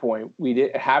John's point, we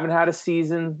haven't had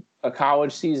a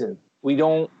college season. We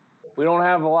don't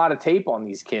have a lot of tape on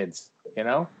these kids,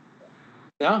 Yeah,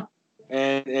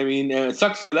 and I mean, it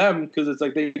sucks for them because it's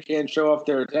like they can't show off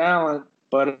their talent.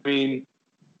 But I mean,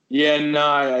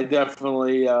 I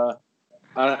definitely, I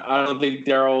don't think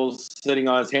Daryl's sitting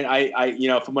on his hand.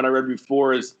 From what I read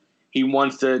before, is he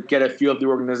wants to get a feel of the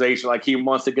organization, like he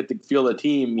wants to get the feel of the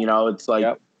team. It's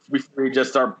like before you just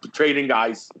start trading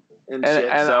guys. And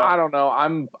so. I don't know.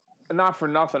 I'm not for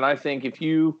nothing. I think if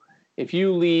you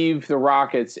leave the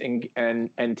Rockets and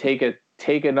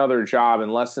take another job in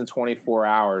less than 24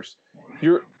 hours,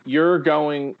 you're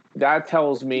going. That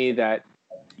tells me that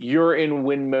you're in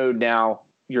win mode now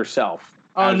yourself.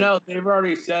 Oh no, they've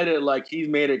already said it. Like he's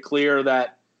made it clear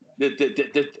that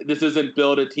this isn't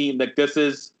build a team. Like this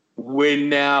is win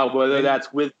now. Whether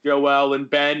that's with Joel and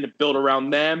Ben to build around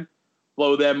them,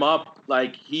 blow them up.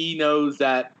 Like he knows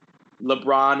that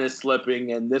LeBron is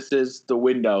slipping, and this is the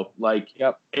window. Like,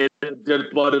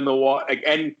 there's blood in the water,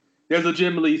 and there's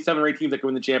legitimately 7 or 8 teams that can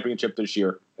win the championship this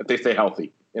year if they stay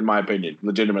healthy. In my opinion,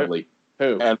 legitimately.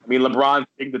 Who? And I mean, LeBron's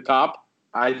taking the top.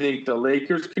 I think the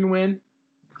Lakers can win,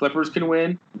 Clippers can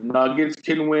win, Nuggets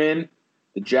can win,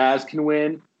 the Jazz can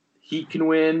win, Heat can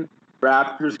win,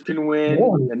 Raptors can win,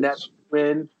 the Nets can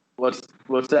win.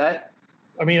 What's that?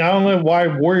 I mean, I don't know why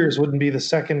Warriors wouldn't be the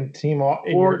second team.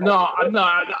 They're not in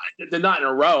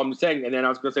a row. I'm saying, and then I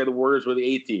was going to say the Warriors were the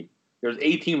 8th team. There's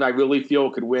 8 teams I really feel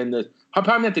could win this. I'm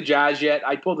probably not the Jazz yet.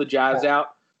 I pulled the Jazz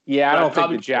out. Yeah, I don't think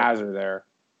the Jazz are there.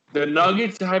 The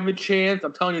Nuggets have a chance.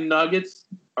 I'm telling you, Nuggets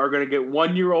are going to get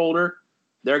 1 year older.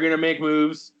 They're going to make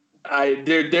moves.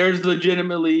 There's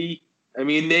legitimately. I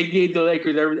mean, they gave the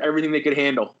Lakers everything they could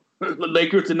handle. The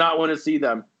Lakers did not want to see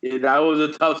them. That was a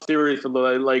tough series for the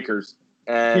Lakers.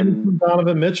 And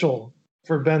Donovan Mitchell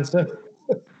for Ben Simmons.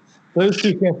 Those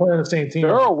two can't play on the same team.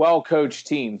 They're a well-coached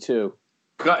team too.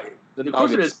 The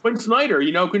question is Quinn Snyder.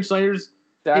 Quinn Snyder's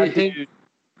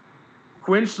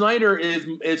Quinn Snyder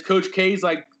is Coach K's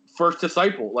like first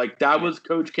disciple. Like that was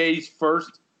Coach K's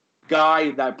first guy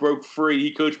that broke free.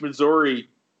 He coached Missouri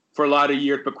for a lot of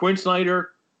years, but Quinn Snyder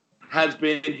has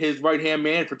been his right-hand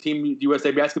man for Team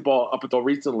USA basketball up until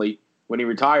recently when he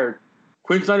retired.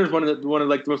 Quinn Snyder is one of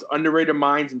the most underrated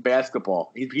minds in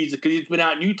basketball. He's been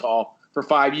out in Utah for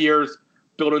 5 years,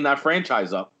 building that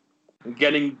franchise up and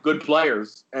getting good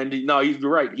players. And he's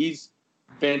right. He's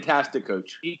fantastic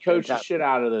coach. He coached the shit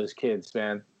out of those kids,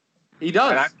 man. He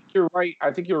does. And I think you're right.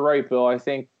 I think you're right, Bill. I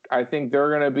think they're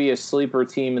going to be a sleeper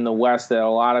team in the West that a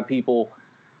lot of people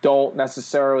don't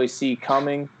necessarily see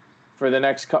coming for the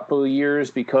next couple of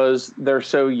years because they're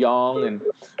so young.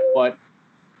 But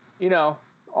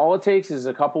All it takes is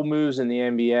a couple moves in the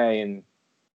NBA, and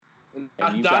you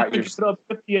got Donovan can put up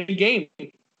 50 any game.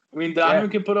 I mean, Donovan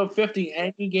can put up 50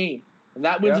 any game, and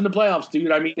that wins in the playoffs,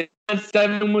 dude. I mean,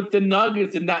 7 with the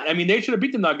Nuggets, and they should have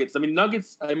beat the Nuggets. The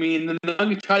Nuggets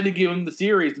tried to give them the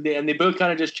series, and they both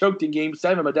kind of just choked in Game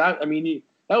 7. But that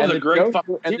was a great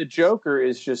fucking series. And the Joker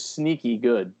is just sneaky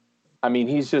good. I mean,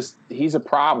 he's a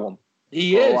problem.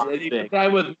 He is. The guy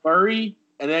with Murray,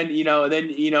 but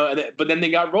then they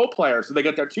got role players. So they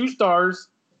got their 2 stars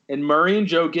in Murray and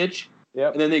Jokic,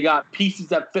 and then they got pieces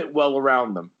that fit well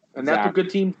around them. And that's a good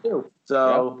team too.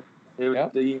 So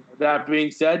that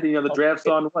being said, the draft's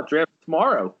on what? Draft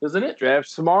tomorrow, isn't it?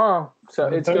 Draft's tomorrow. So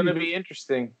it's going to be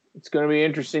interesting. It's going to be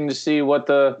interesting to see what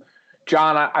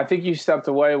John, I think you stepped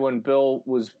away when Bill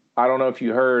was, I don't know if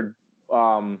you heard,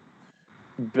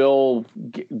 Bill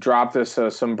dropped us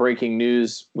some breaking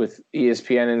news with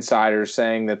ESPN insiders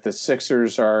saying that the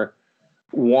Sixers are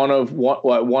one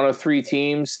of 3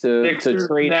 teams to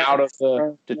trade out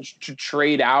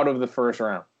of the first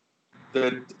round.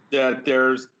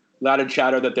 There's a lot of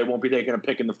chatter that they won't be taking a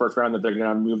pick in the first round, that they're going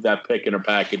to move that pick in a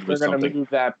package. They're going to move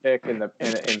that pick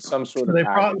in some sort of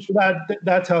package.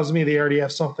 That tells me they already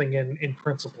have something in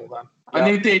principle then. I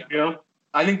think they do.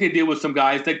 I think they deal with some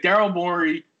guys. Like Daryl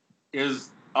Morey is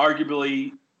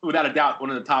arguably, without a doubt, one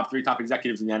of the top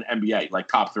executives in the NBA, like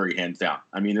top 3, hands down.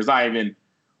 I mean, there's not even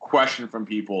question from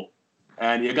people.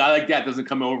 And a guy like that doesn't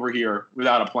come over here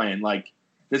without a plan. Like,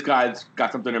 this guy's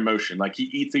got something in motion. Like, he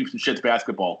eats, sleeps, and shits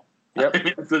basketball. Yep.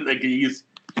 Like, he's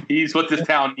what this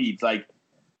town needs.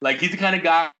 Like he's the kind of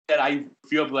guy that I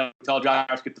feel like tell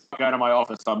Josh, get the fuck out of my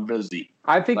office, I'm busy.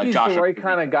 I think he's the right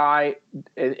kind of guy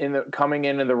coming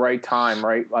in at the right time,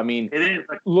 right? I mean, it is.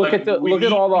 Look at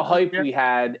all the hype we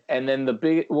had, and then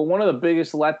one of the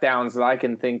biggest letdowns that I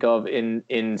can think of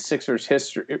in Sixers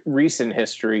recent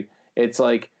history. It's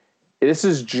like, this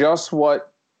is just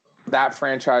what that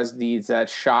franchise needs,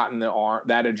 that shot in the arm,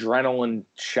 that adrenaline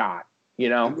shot,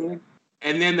 And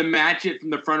then to match it from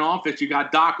the front office, you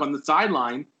got Doc on the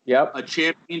sideline. Yep. A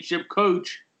championship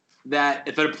coach that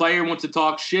if a player wants to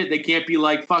talk shit, they can't be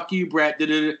like, fuck you, Brett.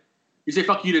 You say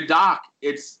fuck you to Doc,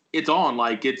 it's on.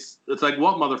 Like, it's like,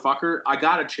 what, motherfucker? I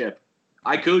got a chip.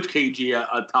 I coach KG,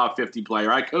 a top 50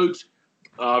 player. I coach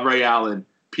Ray Allen,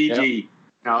 PG. Yep.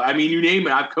 Now, I mean, you name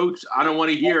it. I've coached. I don't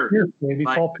want to hear. Maybe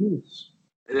Paul Pierce.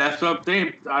 That's what I'm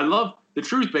saying. I love the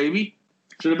truth, baby.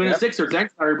 Should have been a Sixer.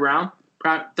 Thanks, Larry Brown.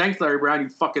 You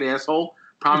fucking asshole.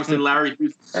 Promising Larry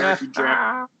Houston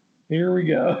draft. Here we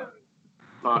go.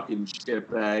 Fucking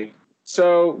shit bag.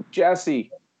 So, Jesse,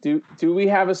 do we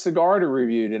have a cigar to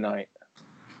review tonight?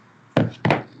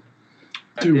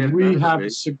 Do we have a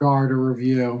cigar to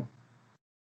review?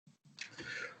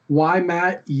 Why,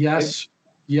 Matt? Yes,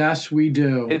 we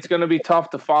do. It's going to be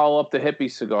tough to follow up the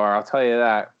hippie cigar, I'll tell you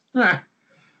that.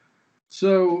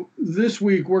 So this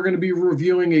week we're going to be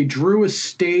reviewing a Drew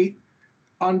Estate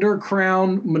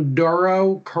Undercrown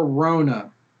Maduro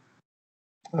Corona.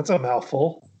 That's a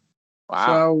mouthful. Wow.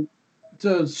 So it's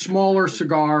a smaller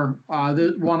cigar.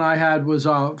 The one I had was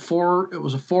it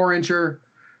was a 4-incher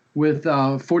with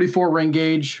 44 ring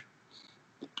gauge.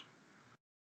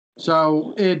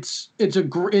 So it's a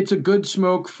good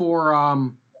smoke for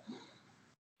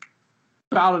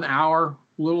about an hour,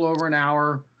 a little over an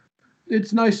hour.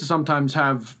 It's nice to sometimes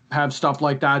have stuff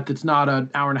like that. That's not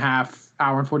an hour and a half,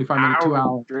 hour and 45 minutes, 2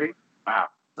 hours. Wow,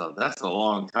 so that's a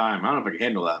long time. I don't know if I can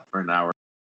handle that for an hour.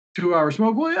 2 hour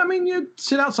smoke. Well, I mean, you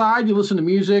sit outside, you listen to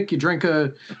music, you drink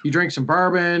some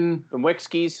bourbon, some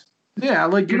whiskeys. Yeah,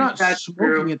 like you're not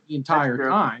smoking it the entire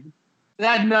time.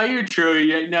 No, you're true.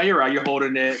 You're right. You're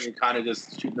holding it and you're kind of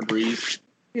just shooting the breeze.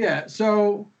 Yeah.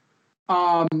 So,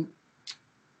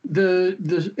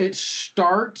 it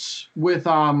starts with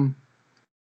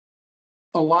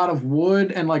a lot of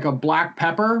wood and like a black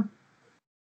pepper,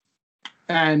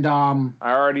 and I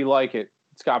already like it.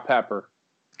 It's got pepper.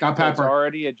 Got pepper. It's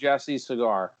already a Jesse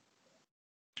cigar.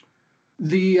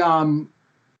 It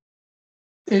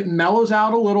mellows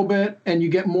out a little bit, and you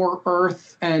get more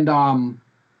earth and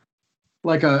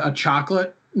like a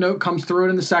chocolate note comes through it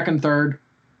in the second third,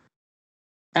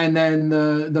 and then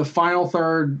the final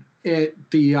third,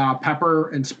 the pepper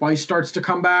and spice starts to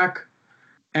come back,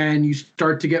 and you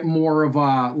start to get more of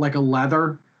a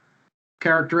leather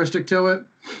characteristic to it,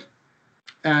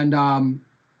 and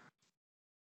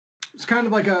it's kind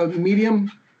of like a medium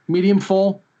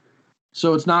full,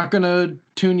 so it's not gonna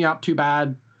tune you up too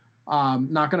bad.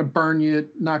 Not gonna burn you.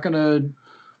 Not gonna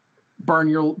burn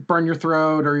your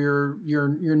throat or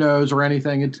your nose or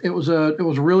anything. It was a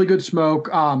really good smoke.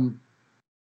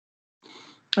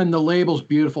 And the label's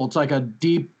beautiful. It's like a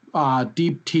deep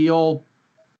teal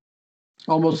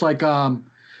almost like a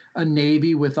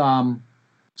navy with some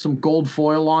gold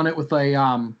foil on it with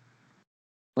a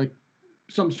like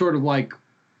some sort of like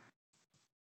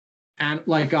and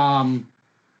like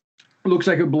it looks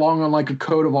like it belonged on like a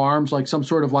coat of arms, like some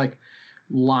sort of like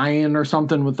lion or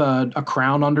something with a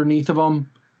crown underneath of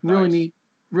them. Really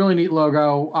neat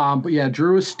logo. But yeah,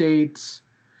 Drew Estates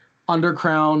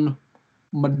Undercrown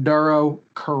Maduro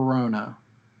Corona.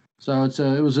 So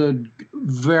it was a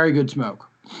very good smoke.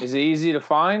 Is it easy to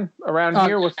find around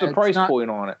here? What's the price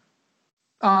point on it?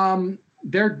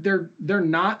 They're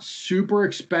not super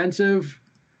expensive.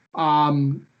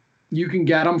 You can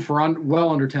get them for well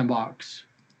under $10.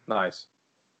 Nice.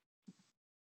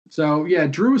 So yeah,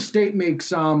 Drew Estate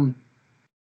makes and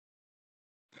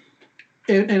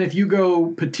if you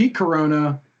go Petite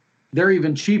Corona, they're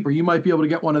even cheaper. You might be able to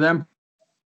get one of them.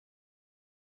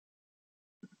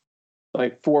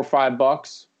 Like $4 or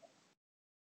 $5.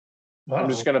 Wow. I'm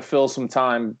just gonna fill some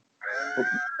time.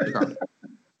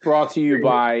 Brought to you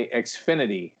by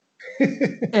Xfinity.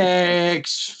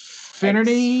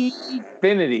 Xfinity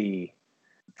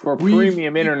for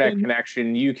premium internet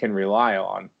connection you can rely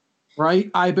on.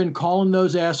 Right, I've been calling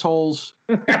those assholes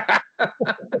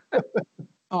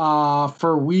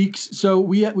for weeks. So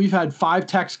we've had 5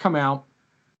 techs come out.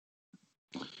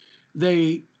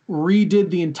 They redid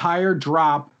the entire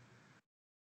drop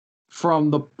from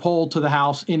the pole to the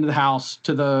house, into the house,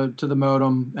 to the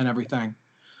modem and everything.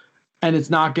 And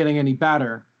it's not getting any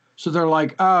better. So they're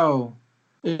like, oh,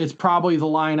 it's probably the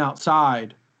line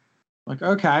outside. Like,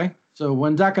 okay, so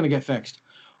when's that going to get fixed?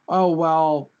 Oh,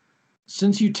 well,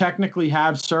 since you technically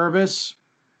have service,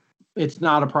 it's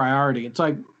not a priority. It's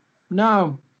like,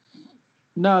 no,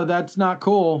 that's not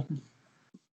cool.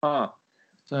 Huh.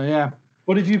 So, yeah.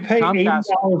 But if you pay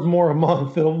 $80 more a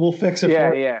month, we'll fix it.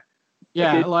 Yeah.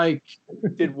 Did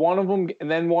did one of them, and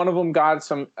then one of them got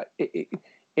some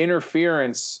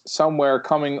interference somewhere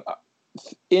coming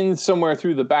in somewhere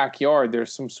through the backyard.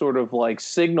 There's some sort of like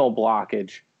signal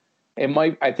blockage.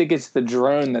 I think it's the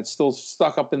drone that's still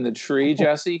stuck up in the tree,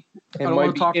 Jesse. It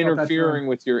might be interfering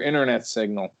with your internet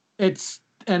signal. It's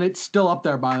still up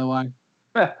there, by the way.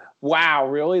 Wow,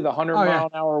 really? The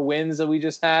 100-mile-an-hour winds that we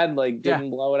just had didn't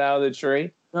blow it out of the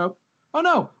tree? Nope. Oh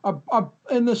no!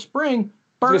 In the spring,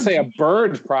 I was gonna say a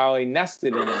bird probably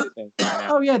nested in that thing.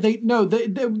 Oh yeah, they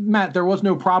Matt. There was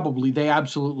no probably. They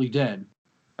absolutely did.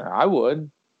 I would.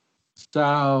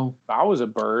 So if I was a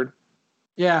bird.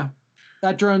 Yeah,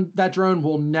 that drone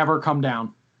will never come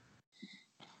down.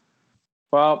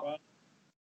 Well,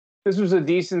 this was a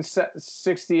decent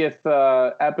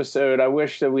 60th episode. I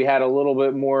wish that we had a little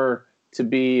bit more to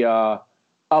be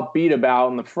upbeat about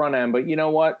in the front end, but you know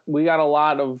what? We got a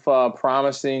lot of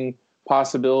promising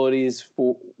possibilities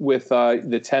with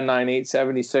the 10-9-8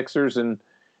 76ers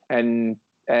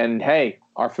and hey,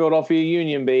 our Philadelphia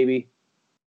Union, baby.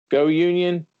 Go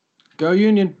Union. Go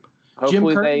Union.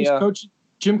 Hopefully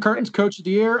Jim Curtin's coach of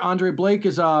the year. Andre Blake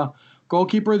is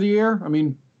goalkeeper of the year. I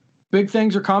mean, big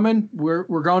things are coming. We're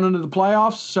going into the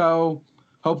playoffs, so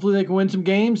hopefully they can win some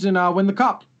games and win the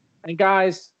cup. And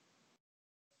guys,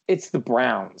 it's the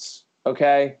Browns,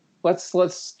 okay?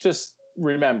 Let's just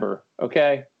remember,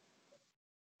 okay?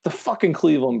 The fucking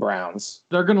Cleveland Browns.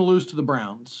 They're going to lose to the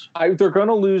Browns. They're going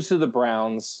to lose to the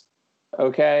Browns,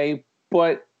 okay?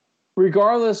 But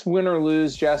regardless, win or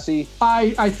lose, Jesse,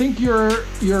 I think you're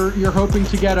hoping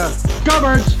to get a Go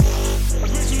Birds!